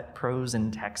ways that prose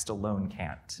and text alone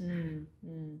can't.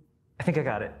 I think I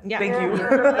got it. Yeah. Thank you.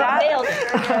 Nailed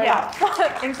it.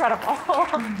 Yeah, incredible.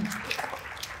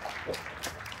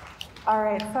 All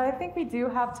right, so I think we do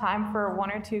have time for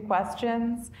one or two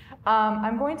questions.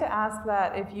 I'm going to ask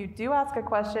that if you do ask a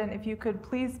question, if you could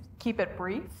please keep it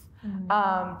brief,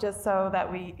 just so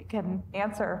that we can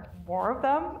answer more of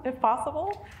them if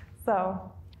possible.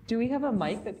 So, do we have a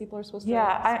mic that people are supposed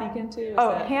to speak into?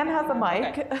 Han has a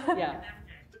mic. Okay. Yeah.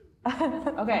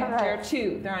 Okay, right. There are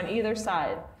two. They're on either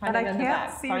side. And I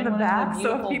can't see in the back,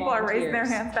 so if people are raising their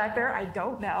hands back there, I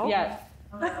don't know. Yeah.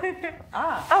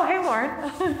 Oh, hey, Lauren.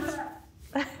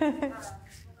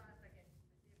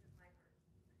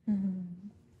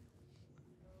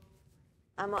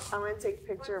 I'm going to take a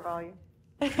picture of all you.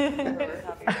 I'm just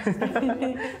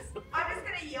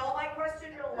going to yell my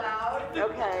question real loud.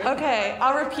 Okay. Okay,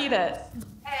 I'll repeat it.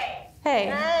 Hey. Hey.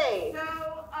 Hey. So,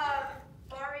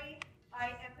 Mari, I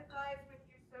empathize with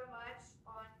you so much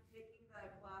on taking the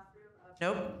classroom of...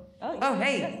 Nope. Oh,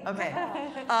 hey. Okay.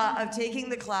 Of taking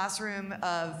the classroom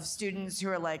of students who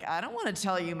are like, I don't want to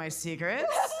tell you my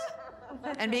secrets.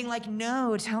 And being like,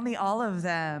 no, tell me all of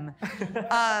them.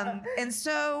 And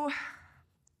so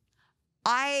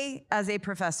I, as a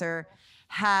professor,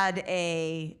 had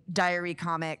a diary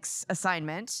comics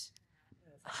assignment.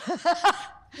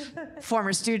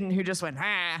 former student who just went,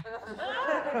 that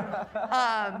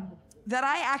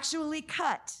I actually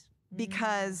cut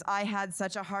because I had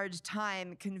such a hard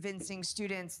time convincing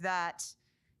students that,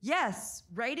 yes,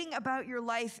 writing about your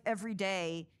life every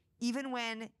day, even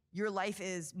when your life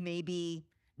is maybe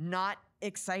not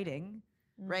exciting,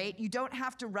 right? You don't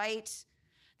have to write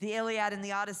the Iliad and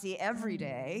the Odyssey every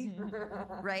day,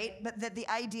 right? But that the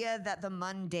idea that the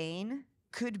mundane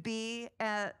could be,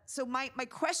 so my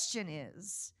question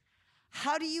is,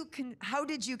 how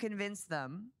did you convince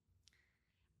them?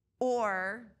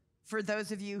 Or for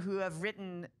those of you who have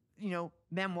written,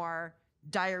 memoir,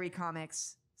 diary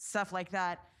comics, stuff like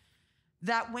that,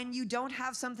 that when you don't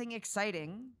have something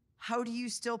exciting, how do you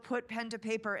still put pen to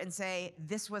paper and say,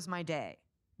 this was my day?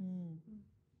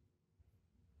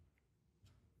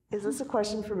 Is this a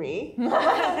question for me?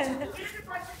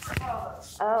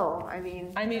 Oh, I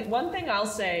mean, one thing I'll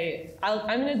say,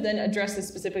 I'm going to then address this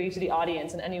specifically to the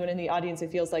audience, and anyone in the audience who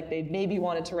feels like they maybe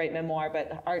wanted to write memoir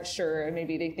but aren't sure, and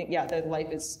maybe they think, their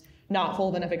life is not full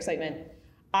of enough excitement.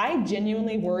 I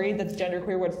genuinely worried that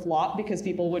genderqueer would flop because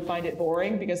people would find it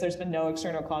boring because there's been no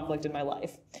external conflict in my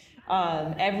life.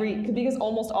 Because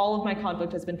almost all of my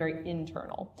conflict has been very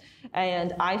internal.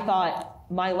 And I thought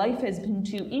my life has been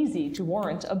too easy to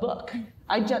warrant a book.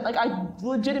 I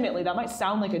legitimately, that might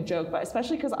sound like a joke, but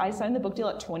especially because I signed the book deal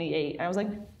at 28. And I was like,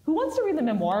 who wants to read the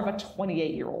memoir of a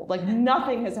 28-year-old? Like,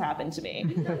 nothing has happened to me.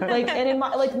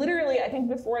 Literally, I think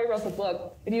before I wrote the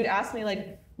book, if you'd asked me,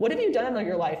 what have you done in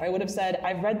your life? I would have said,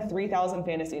 I've read 3,000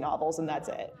 fantasy novels and that's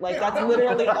it. That's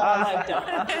literally all I've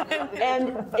done.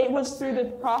 And it was through the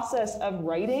process of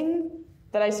writing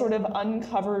that I sort of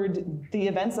uncovered the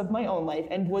events of my own life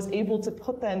and was able to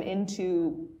put them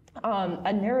into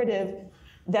a narrative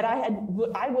that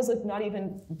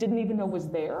didn't even know was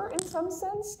there in some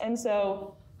sense. And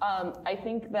so I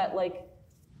think that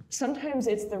sometimes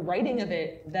it's the writing of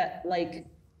it that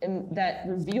that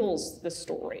reveals the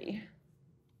story.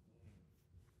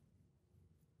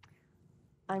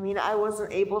 I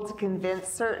wasn't able to convince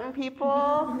certain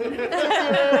people to do it,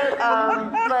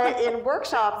 but in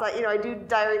workshops, I do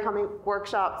diary comic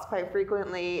workshops quite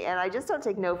frequently, and I just don't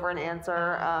take no for an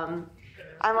answer.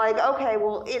 I'm like, okay,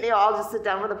 well, I'll just sit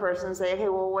down with a person and say, okay,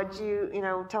 well,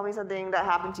 tell me something that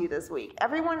happened to you this week.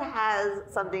 Everyone has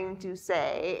something to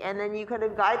say, and then you kind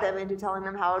of guide them into telling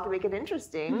them how to make it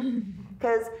interesting,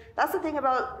 because that's the thing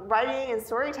about writing and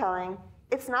storytelling.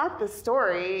 It's not the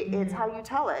story, it's how you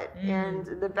tell it. And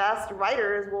the best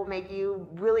writers will make you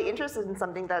really interested in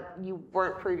something that you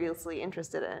weren't previously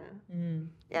interested in.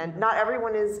 And not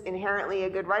everyone is inherently a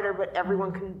good writer, but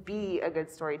everyone can be a good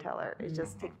storyteller. It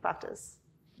just takes practice.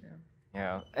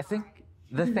 Yeah, I think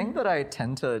the thing that I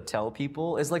tend to tell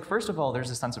people is first of all, there's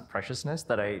a sense of preciousness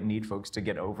that I need folks to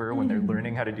get over when they're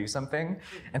learning how to do something.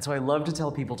 And so I love to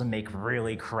tell people to make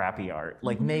really crappy art.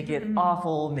 Make it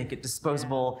awful, make it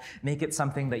disposable, make it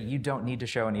something that you don't need to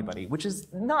show anybody, which is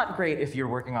not great if you're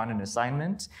working on an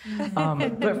assignment.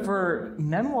 But for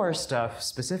memoir stuff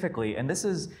specifically, and this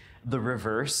is the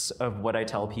reverse of what I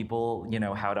tell people,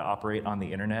 how to operate on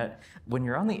the internet. When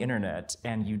you're on the internet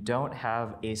and you don't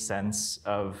have a sense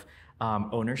of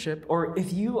ownership, or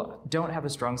if you don't have a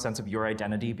strong sense of your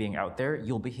identity being out there,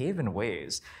 you'll behave in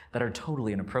ways that are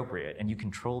totally inappropriate, and you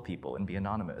control people and be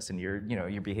anonymous, and your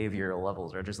behavioral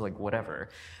levels are just whatever.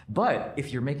 But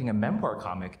if you're making a memoir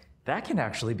comic, that can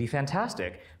actually be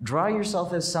fantastic. Draw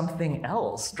yourself as something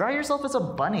else. Draw yourself as a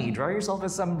bunny. Draw yourself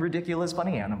as some ridiculous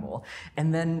funny animal.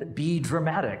 And then be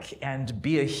dramatic and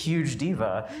be a huge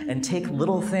diva and take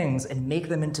little things and make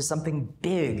them into something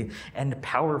big and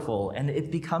powerful. And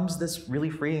it becomes this really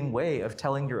freeing way of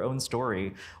telling your own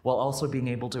story while also being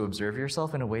able to observe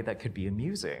yourself in a way that could be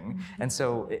amusing. And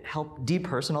so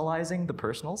depersonalizing the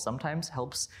personal sometimes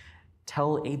helps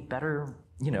tell a better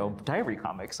diary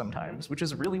comic sometimes, which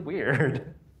is really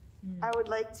weird. I would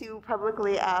like to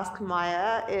publicly ask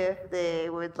Maia if they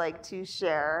would like to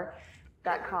share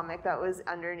that comic that was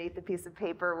underneath the piece of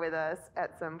paper with us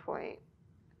at some point.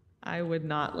 I would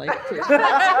not like to. You're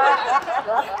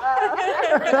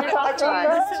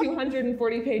talking this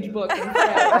 240-page book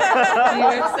instead. Do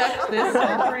you accept this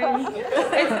offering?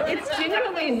 It's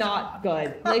genuinely not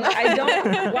good.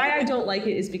 Why I don't like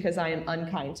it is because I am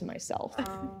unkind to myself.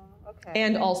 Okay.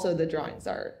 And also the drawings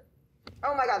are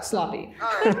sloppy.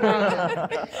 All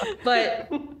right. But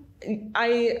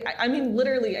I mean,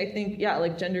 literally, I think,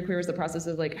 genderqueer is the process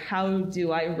of how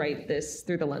do I write this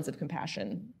through the lens of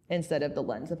compassion instead of the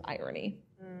lens of irony.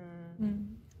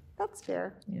 That's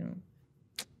fair. Yeah.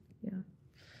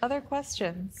 Other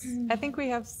questions? I think we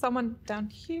have someone down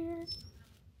here.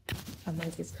 A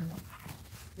mic is coming.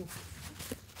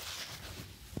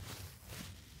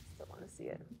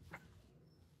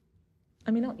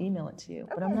 I mean, I'll email it to you,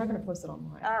 but I'm not going to post it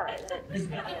online. All right.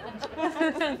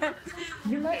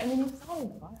 You're right. I mean, you saw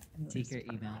it. Secret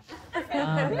email.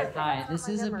 Hi, this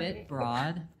is a bit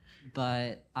broad,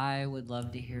 but I would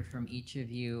love to hear from each of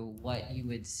you what you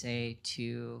would say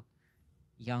to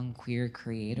young queer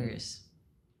creators.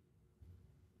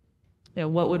 Yeah,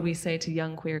 what would we say to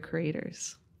young queer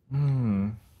creators?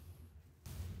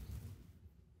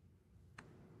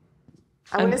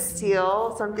 I want to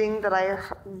steal something that I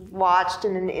watched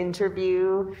in an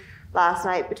interview last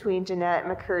night between Jeanette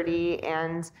McCurdy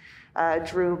and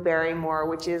Drew Barrymore,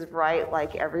 which is write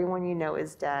like everyone you know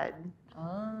is dead.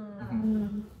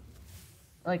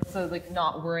 Like, so like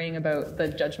not worrying about the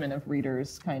judgment of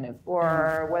readers, kind of.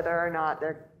 Or whether or not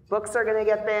their books are going to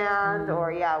get banned,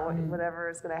 or whatever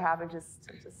is going to happen. Just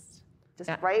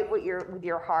write with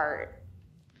your heart.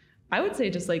 I would say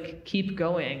just like keep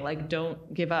going, like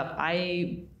don't give up.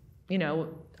 I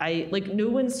like no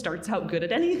one starts out good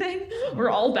at anything. We're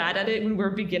all bad at it when we're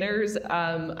beginners.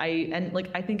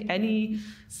 I think any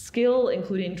skill,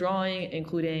 including drawing,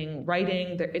 including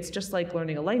writing, it's just like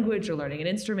learning a language or learning an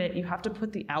instrument. You have to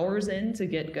put the hours in to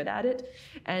get good at it,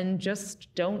 and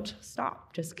just don't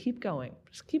stop. Just keep going.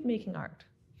 Just keep making art.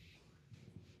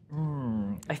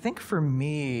 I think for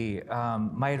me,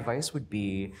 my advice would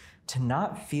be to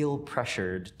not feel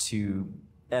pressured to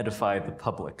edify the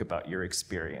public about your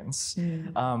experience.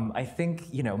 I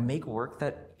think, make work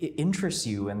that interests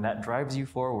you and that drives you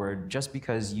forward. Just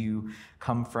because you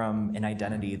come from an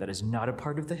identity that is not a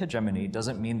part of the hegemony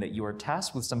doesn't mean that you are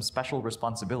tasked with some special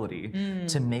responsibility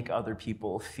to make other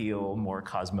people feel more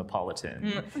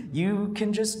cosmopolitan. You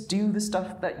can just do the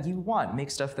stuff that you want, make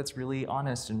stuff that's really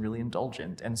honest and really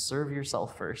indulgent, and serve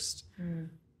yourself first.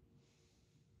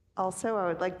 Also, I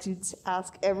would like to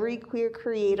ask every queer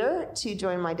creator to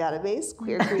join my database,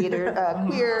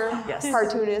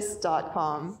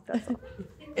 queercartoonist.com. That's all.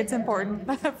 It's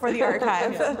important for the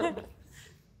archive.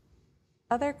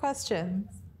 Other questions?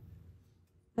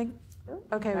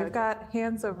 Okay, we've got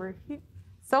hands over here.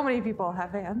 So many people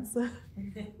have hands.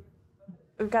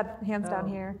 We've got hands down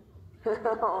here.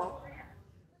 Oh,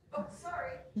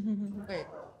 sorry. Wait,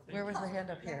 where was the hand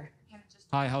up here?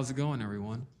 Hi, how's it going,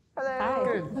 everyone?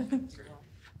 Hello. Good.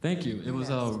 Thank you. It was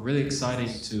really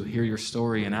exciting to hear your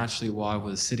story, and actually while I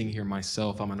was sitting here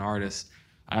myself, I'm an artist,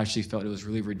 I actually felt it was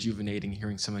really rejuvenating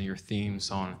hearing some of your themes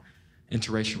on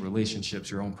interracial relationships,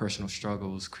 your own personal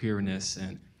struggles, queerness,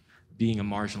 and being a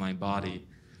marginalized body.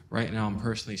 Right now, I'm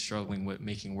personally struggling with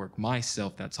making work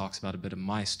myself that talks about a bit of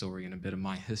my story and a bit of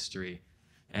my history,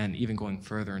 and even going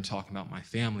further and talking about my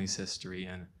family's history.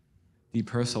 And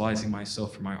depersonalizing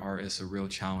myself for my art is a real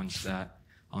challenge that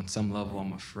on some level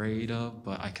I'm afraid of,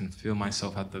 but I can feel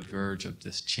myself at the verge of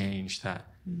this change that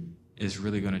is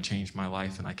really going to change my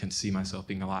life, and I can see myself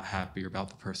being a lot happier about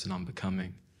the person I'm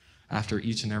becoming. After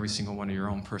each and every single one of your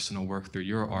own personal work through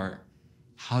your art,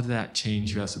 how did that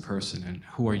change you as a person, and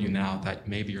who are you now that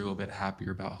maybe you're a little bit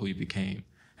happier about who you became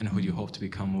and who you hope to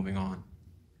become moving on?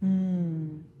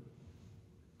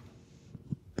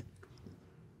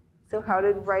 So how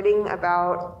did writing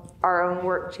about our own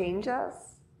work change us?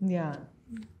 Yeah.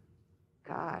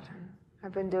 God,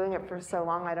 I've been doing it for so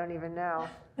long, I don't even know.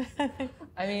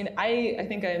 I mean, I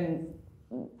think I'm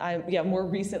more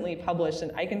recently published,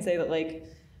 and I can say that like,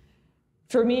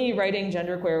 for me, writing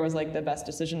genderqueer was like the best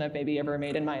decision I've maybe ever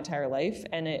made in my entire life,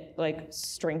 and it like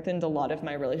strengthened a lot of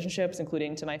my relationships,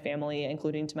 including to my family,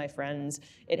 including to my friends.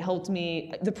 It helped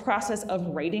me, the process of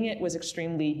writing it was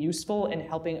extremely useful in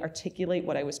helping articulate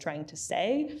what I was trying to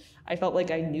say. I felt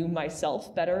like I knew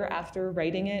myself better after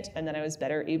writing it, and then I was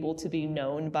better able to be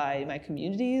known by my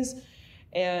communities.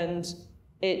 And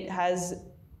it has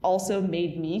also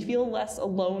made me feel less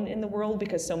alone in the world,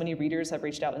 because so many readers have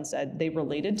reached out and said they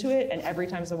related to it, and every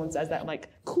time someone says that, I'm like,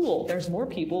 cool, there's more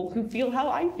people who feel how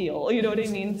I feel, you know what I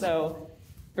mean? So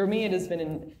for me, it has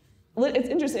been, it's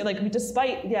interesting, like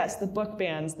despite, yes, the book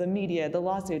bans, the media, the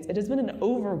lawsuits, it has been an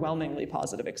overwhelmingly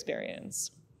positive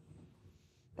experience.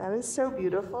 That is so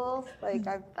beautiful. Like,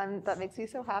 that makes me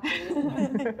so happy.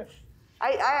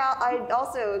 I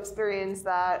also experienced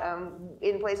that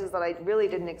in places that I really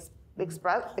didn't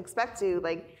expect to.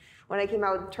 Like when I came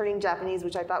out with Turning Japanese,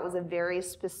 which I thought was a very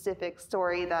specific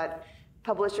story that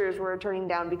publishers were turning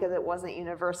down because it wasn't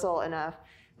universal enough.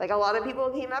 Like a lot of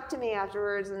people came up to me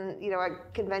afterwards, and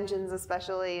at conventions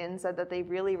especially, and said that they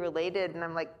really related, and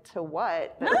I'm like, to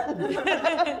what? But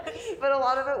a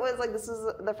lot of it was like, this is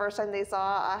the first time they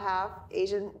saw a half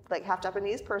Asian, like half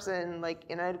Japanese person, like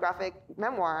in a graphic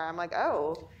memoir. I'm like,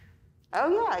 oh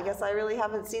yeah, I guess I really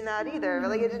haven't seen that either.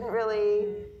 Like it didn't really,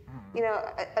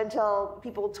 until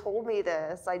people told me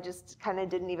this, I just kind of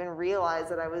didn't even realize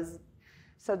that I was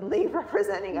suddenly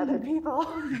representing other people.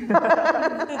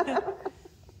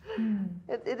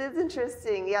 It is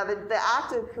interesting. Yeah, the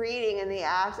act of creating and the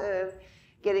act of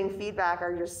getting feedback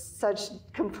are just such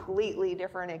completely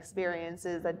different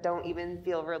experiences that don't even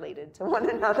feel related to one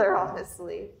another,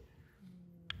 honestly.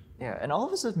 Yeah, and all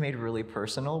of us have made really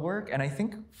personal work, and I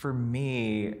think for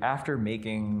me, after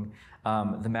making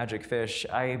the magic fish,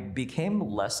 I became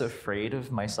less afraid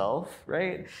of myself,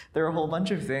 right? There are a whole bunch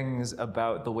of things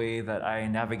about the way that I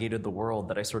navigated the world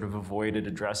that I sort of avoided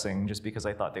addressing just because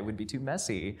I thought they would be too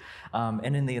messy.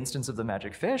 And in the instance of the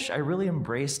magic fish, I really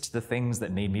embraced the things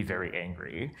that made me very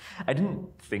angry. I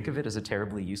didn't think of it as a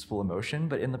terribly useful emotion,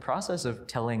 but in the process of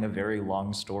telling a very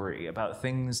long story about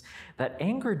things that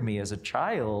angered me as a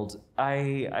child,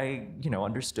 I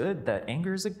understood that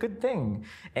anger is a good thing.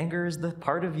 Anger is the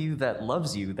part of you that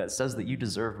loves you, that says that you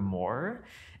deserve more.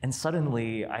 And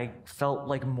suddenly I felt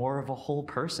like more of a whole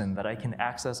person, that I can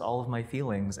access all of my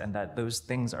feelings and that those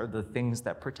things are the things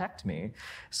that protect me.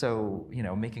 So,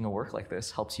 making a work like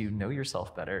this helps you know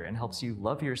yourself better and helps you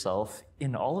love yourself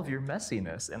in all of your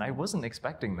messiness. And I wasn't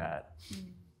expecting that.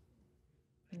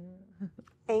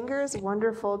 Anger is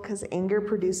wonderful because anger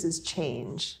produces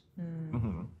change.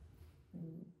 Mm-hmm.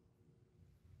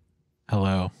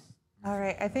 Hello. All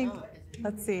right, I think,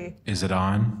 let's see. Is it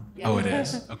on? Yeah. Oh, it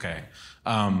is. Okay.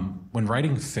 When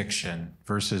writing fiction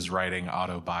versus writing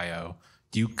autobio,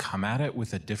 do you come at it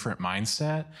with a different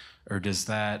mindset, or is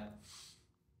that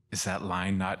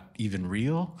line not even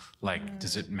real? Like,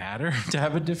 does it matter to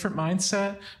have a different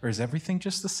mindset, or is everything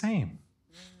just the same?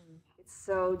 It's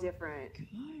so different.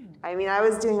 I mean, I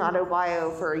was doing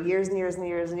autobio for years and years and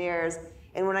years and years,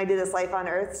 and when I did this Life on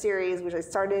Earth series, which I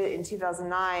started in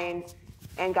 2009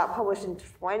 and got published in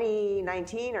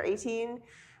 2019 or 18,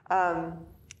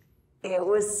 it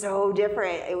was so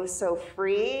different. It was so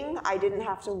freeing. I didn't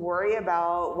have to worry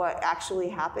about what actually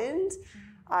happened.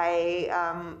 I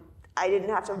didn't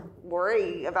have to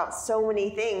worry about so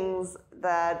many things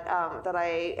that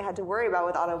I had to worry about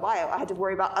with autobio. I had to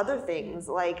worry about other things,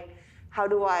 like how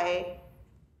do I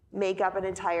make up an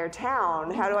entire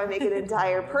town? How do I make an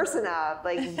entire person up?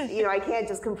 Like, I can't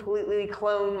just completely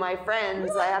clone my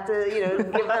friends. I have to,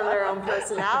 give them their own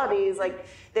personalities. Like,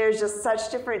 there's just such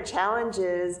different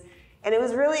challenges. And it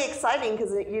was really exciting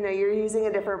because, you're using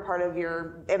a different part of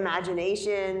your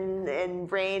imagination and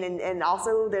brain. And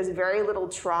also there's very little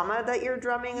trauma that you're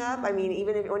drumming up. I mean,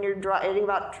 even when you're writing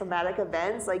about traumatic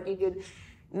events, like you could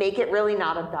make it really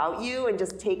not about you and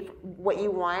just take what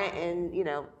you want. And,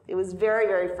 it was very,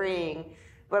 very freeing,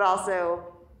 but also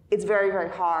it's very, very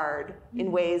hard in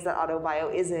ways that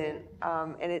autobio isn't.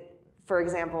 And for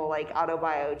example, like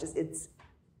autobio, it's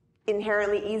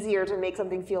inherently easier to make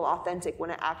something feel authentic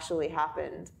when it actually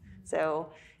happened.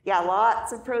 So yeah,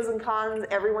 lots of pros and cons.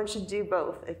 Everyone should do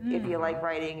both if you like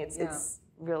writing. It's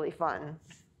really fun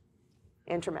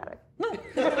and traumatic.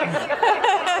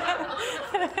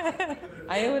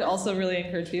 I would also really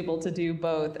encourage people to do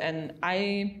both, and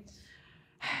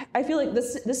I feel like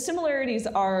the similarities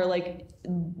are like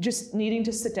just needing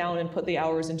to sit down and put the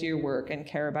hours into your work and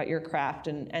care about your craft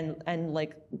and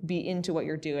like be into what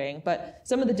you're doing. But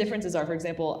some of the differences are, for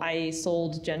example, I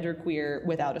sold genderqueer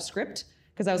without a script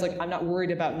because I was like, I'm not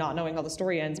worried about not knowing how the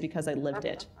story ends because I lived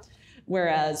it.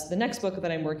 Whereas the next book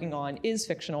that I'm working on is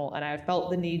fictional, and I felt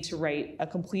the need to write a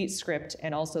complete script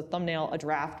and also thumbnail a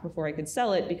draft before I could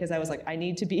sell it because I was like, I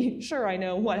need to be sure I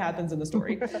know what happens in the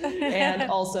story. And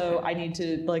also I need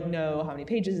to know how many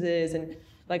pages it is. And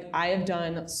I have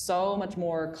done so much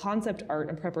more concept art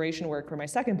and preparation work for my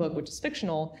second book, which is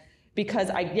fictional,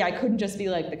 because I couldn't just be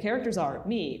like, the characters are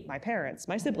me, my parents,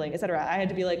 my sibling, etc. I had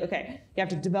to be like, okay, you have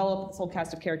to develop this whole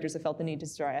cast of characters. I felt the need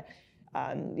to try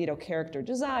character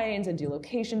designs and do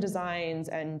location designs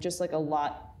and just a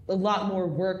lot more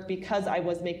work because I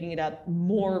was making it up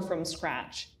more from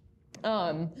scratch.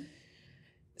 So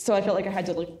I felt like I had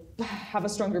to have a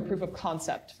stronger proof of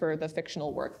concept for the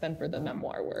fictional work than for the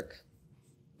memoir work.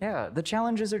 Yeah, the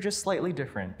challenges are just slightly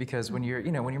different because when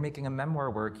you're making a memoir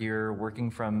work, you're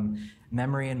working from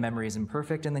memory, and memory is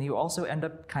imperfect, and then you also end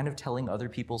up kind of telling other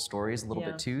people's stories a little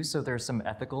bit too, so there's some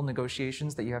ethical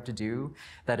negotiations that you have to do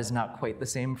that is not quite the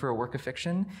same for a work of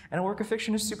fiction. And a work of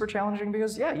fiction is super challenging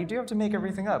because, you do have to make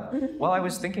everything up. While I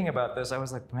was thinking about this, I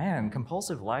was like, man,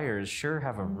 compulsive liars sure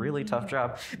have a really tough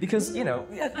job because,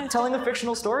 telling a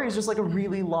fictional story is just like a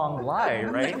really long lie,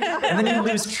 right? And then you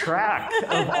lose track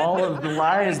of all of the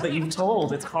lies that you've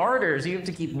told. It's harder, so you have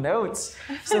to keep notes.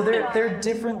 So they're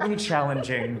differently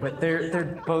challenging, but they're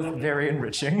both very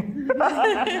enriching.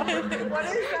 What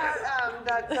is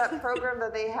that program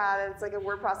that they had? It's like a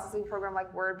word processing program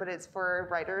like Word, but it's for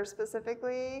writers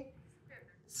specifically.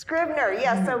 Scrivener,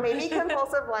 yes. So maybe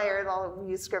compulsive liars, I'll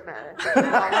use Scrivener.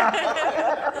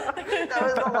 That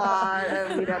was a lot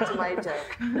of lead up to my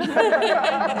joke.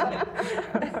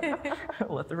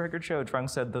 Let the record show,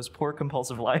 Trunks said those poor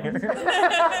compulsive liars.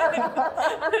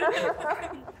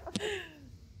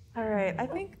 All right, I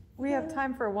think we have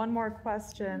time for one more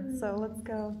question, so let's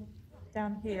go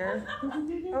down here.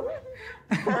 Oh.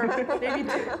 Or maybe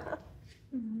two.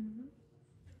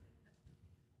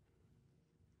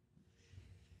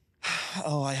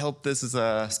 Oh, I hope this is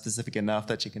specific enough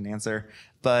that you can answer.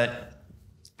 But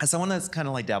as someone that's kind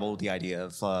of like dabbled with the idea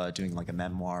of doing like a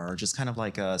memoir or just kind of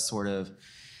like a sort of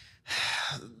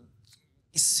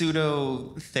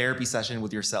pseudo therapy session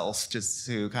with yourself, just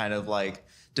to kind of like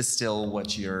distill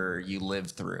what you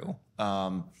lived through.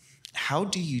 How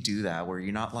do you do that where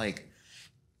you're not like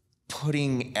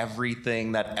putting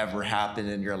everything that ever happened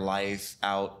in your life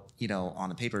out, on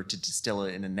a paper to distill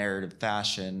it in a narrative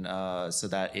fashion so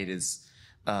that it is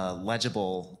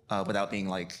legible without being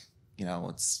like,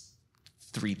 it's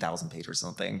 3,000 pages or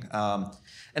something. And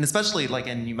especially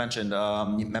and you mentioned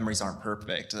memories aren't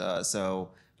perfect. So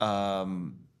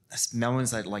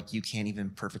memories that you can't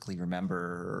even perfectly remember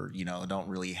or, don't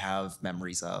really have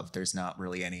memories of. There's not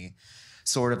really any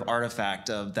sort of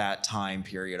artifact of that time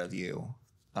period of you.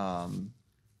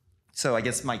 So I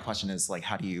guess my question is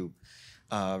how do you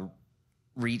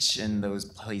reach in those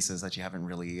places that you haven't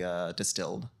really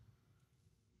distilled?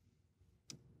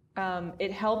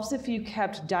 It helps if you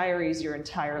kept diaries your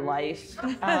entire life.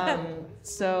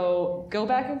 So go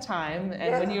back in time,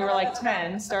 and when you were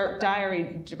 10, start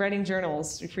writing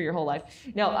journals for your whole life.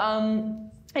 No,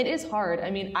 it is hard. I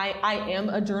mean, I am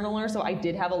a journaler, so I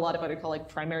did have a lot of what I call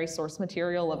primary source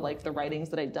material of the writings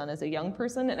that I'd done as a young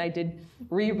person, and I did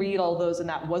reread all those, and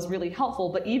that was really helpful.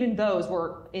 But even those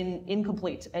were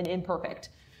incomplete and imperfect.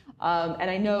 And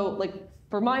I know,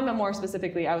 for my memoir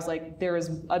specifically, I was there is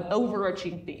an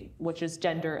overarching theme, which is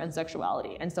gender and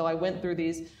sexuality. And so I went through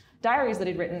these diaries that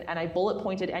I'd written, and I bullet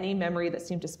pointed any memory that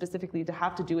seemed to specifically to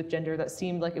have to do with gender that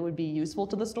seemed like it would be useful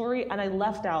to the story, and I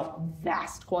left out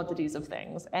vast quantities of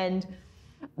things. And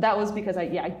that was because I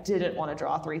didn't want to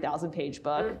draw a 3,000-page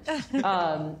book.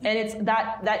 And it's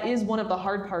that is one of the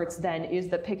hard parts then, is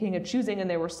the picking and choosing, and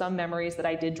there were some memories that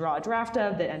I did draw a draft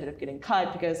of that ended up getting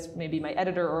cut because maybe my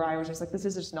editor or I was just this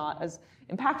is just not as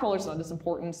impactful or it's not as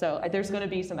important. So there's going to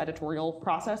be some editorial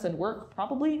process and work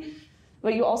probably.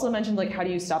 But you also mentioned how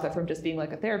do you stop it from just being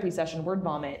a therapy session, word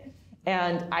vomit.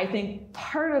 And I think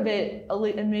part of it,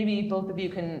 and maybe both of you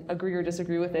can agree or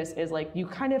disagree with this, is you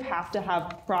kind of have to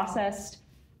have processed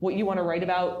what you want to write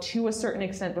about to a certain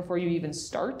extent before you even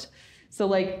start.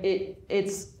 So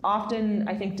it's often,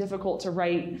 I think, difficult to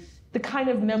write the kind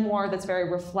of memoir that's very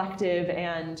reflective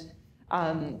and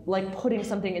putting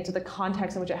something into the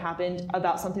context in which it happened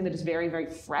about something that is very, very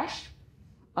fresh.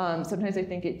 Sometimes I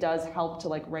think it does help to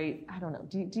write, I don't know,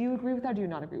 do you agree with that or do you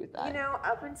not agree with that?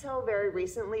 Up until very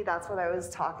recently, that's what I was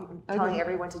telling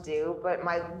everyone to do. But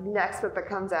my next book that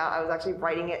comes out, I was actually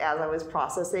writing it as I was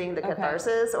processing the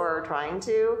catharsis or trying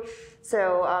to.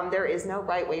 So there is no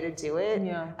right way to do it.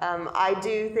 Yeah. I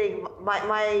do think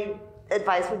my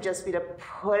advice would just be to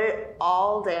put it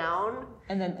all down.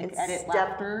 And then edit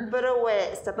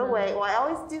step away. Well, I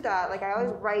always do that. I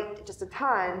always write just a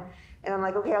ton. And I'm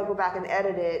okay, I'll go back and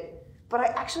edit it. But I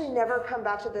actually never come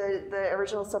back to the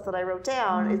original stuff that I wrote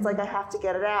down. It's I have to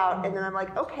get it out. And then I'm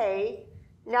okay,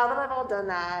 now that I've all done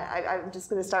that, I'm just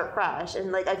going to start fresh.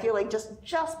 And I feel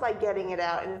just by getting it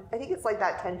out, and I think it's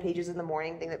that 10 pages in the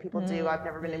morning thing that people do. I've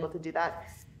never been able to do that.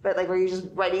 But where you're just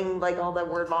writing all the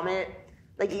word vomit,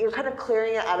 you're kind of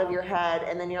clearing it out of your head.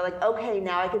 And then you're okay,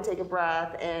 now I can take a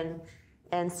breath and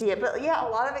see it. But yeah, a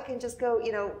lot of it can just go,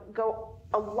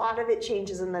 a lot of it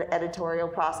changes in the editorial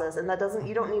process, and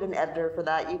you don't need an editor for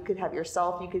that. You could have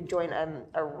yourself, you could join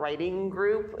a writing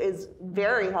group, is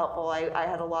very helpful. I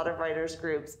had a lot of writers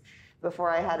groups before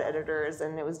I had editors,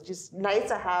 and it was just nice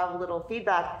to have a little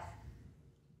feedback.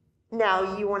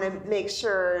 Now you want to make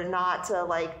sure not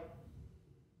to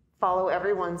follow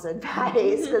everyone's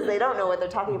advice because they don't know what they're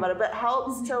talking about, but it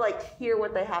helps to hear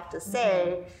what they have to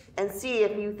say and see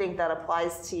if you think that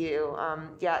applies to you.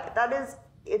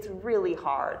 It's really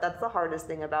hard. That's the hardest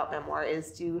thing about memoir,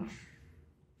 is to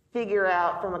figure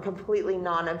out from a completely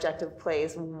non-objective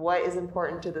place what is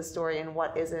important to the story and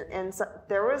what isn't. And so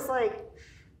there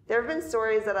have been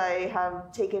stories that I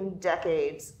have taken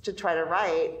decades to try to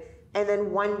write, and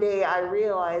then one day I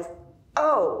realized,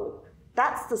 oh,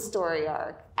 that's the story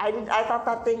arc. I thought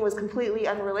that thing was completely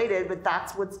unrelated, but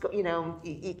that's what's,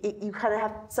 you kind of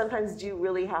have, sometimes you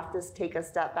really have to take a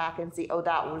step back and see, oh,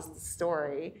 that was the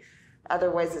story.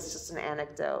 Otherwise, it's just an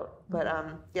anecdote. But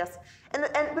yes,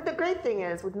 but the great thing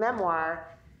is with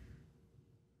memoir,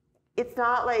 it's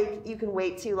not like you can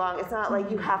wait too long. It's not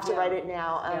like you have to write it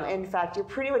now. In fact, you're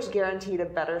pretty much guaranteed a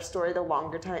better story the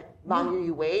longer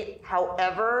you wait.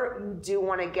 However, you do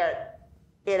want to get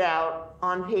it out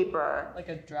on paper. Like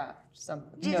a draft,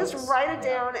 something. You just write it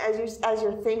down as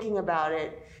you're thinking about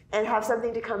it, and have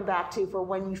something to come back to for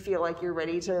when you feel like you're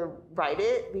ready to write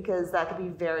it, because that could be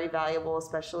very valuable,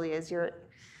 especially as your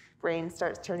brain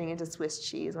starts turning into Swiss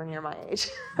cheese when you're my age.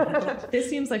 This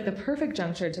seems like the perfect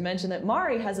juncture to mention that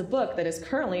Mari has a book that is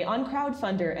currently on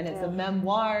Crowdfunder, and it's a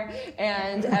memoir,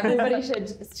 and everybody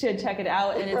should check it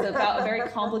out. And it's about a very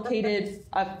complicated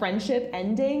friendship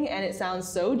ending, and it sounds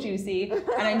so juicy.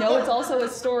 And I know it's also a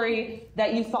story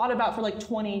that you thought about for like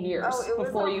 20 years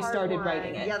before you started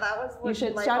writing it. Yeah, that was what you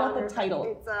should shout out the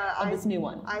title of this new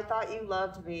one. I Thought You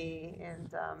Loved Me,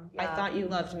 and I Thought You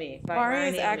Loved Me by Mari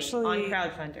is MariNaomi actually on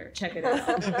Crowdfunder. Check it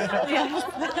out.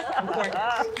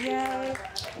 Yay.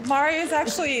 Mari is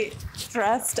actually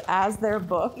dressed as their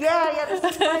book. Yeah, this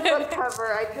is my book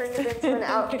cover. I turned it into an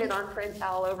outfit on print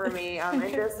all over me. And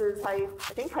this is, I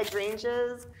think,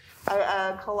 hydrangeas,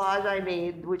 a collage I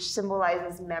made, which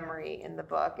symbolizes memory in the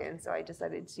book. And so I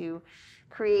decided to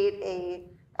create a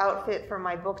outfit for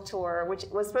my book tour, which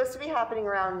was supposed to be happening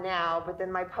around now, but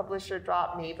then my publisher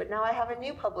dropped me. But now I have a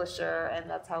new publisher, and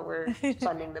that's how we're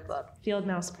funding the book. Field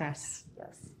Mouse Press.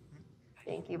 Yes.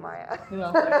 Thank you, Maya.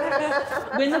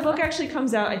 When the book actually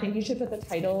comes out, I think you should put the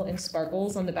title in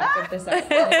sparkles on the back of this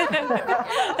outfit.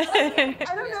 I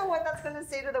don't know what that's going to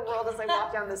say to the world as I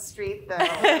walk down the street, though.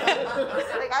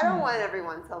 Like, I don't want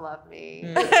everyone to love me.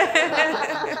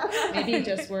 Maybe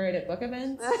just wear it at book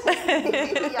events?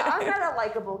 Yeah, I'm not a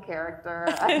likable character.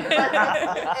 In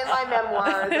my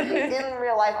memoirs, in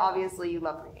real life, obviously, you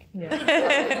love me.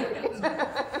 Yeah.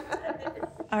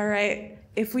 All right.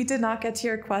 If we did not get to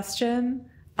your question,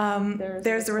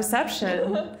 there's a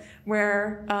reception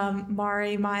where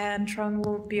Mari, Maia, and Trung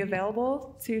will be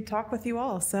available to talk with you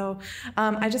all. So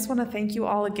I just want to thank you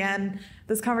all again.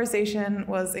 This conversation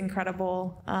was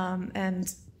incredible,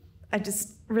 and I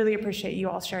just really appreciate you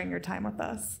all sharing your time with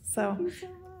us. So, Thank you so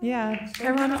much. Yeah,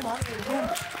 everyone. Thank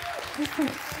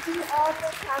you all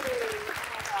for coming.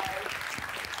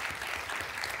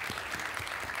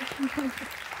 Oh my God.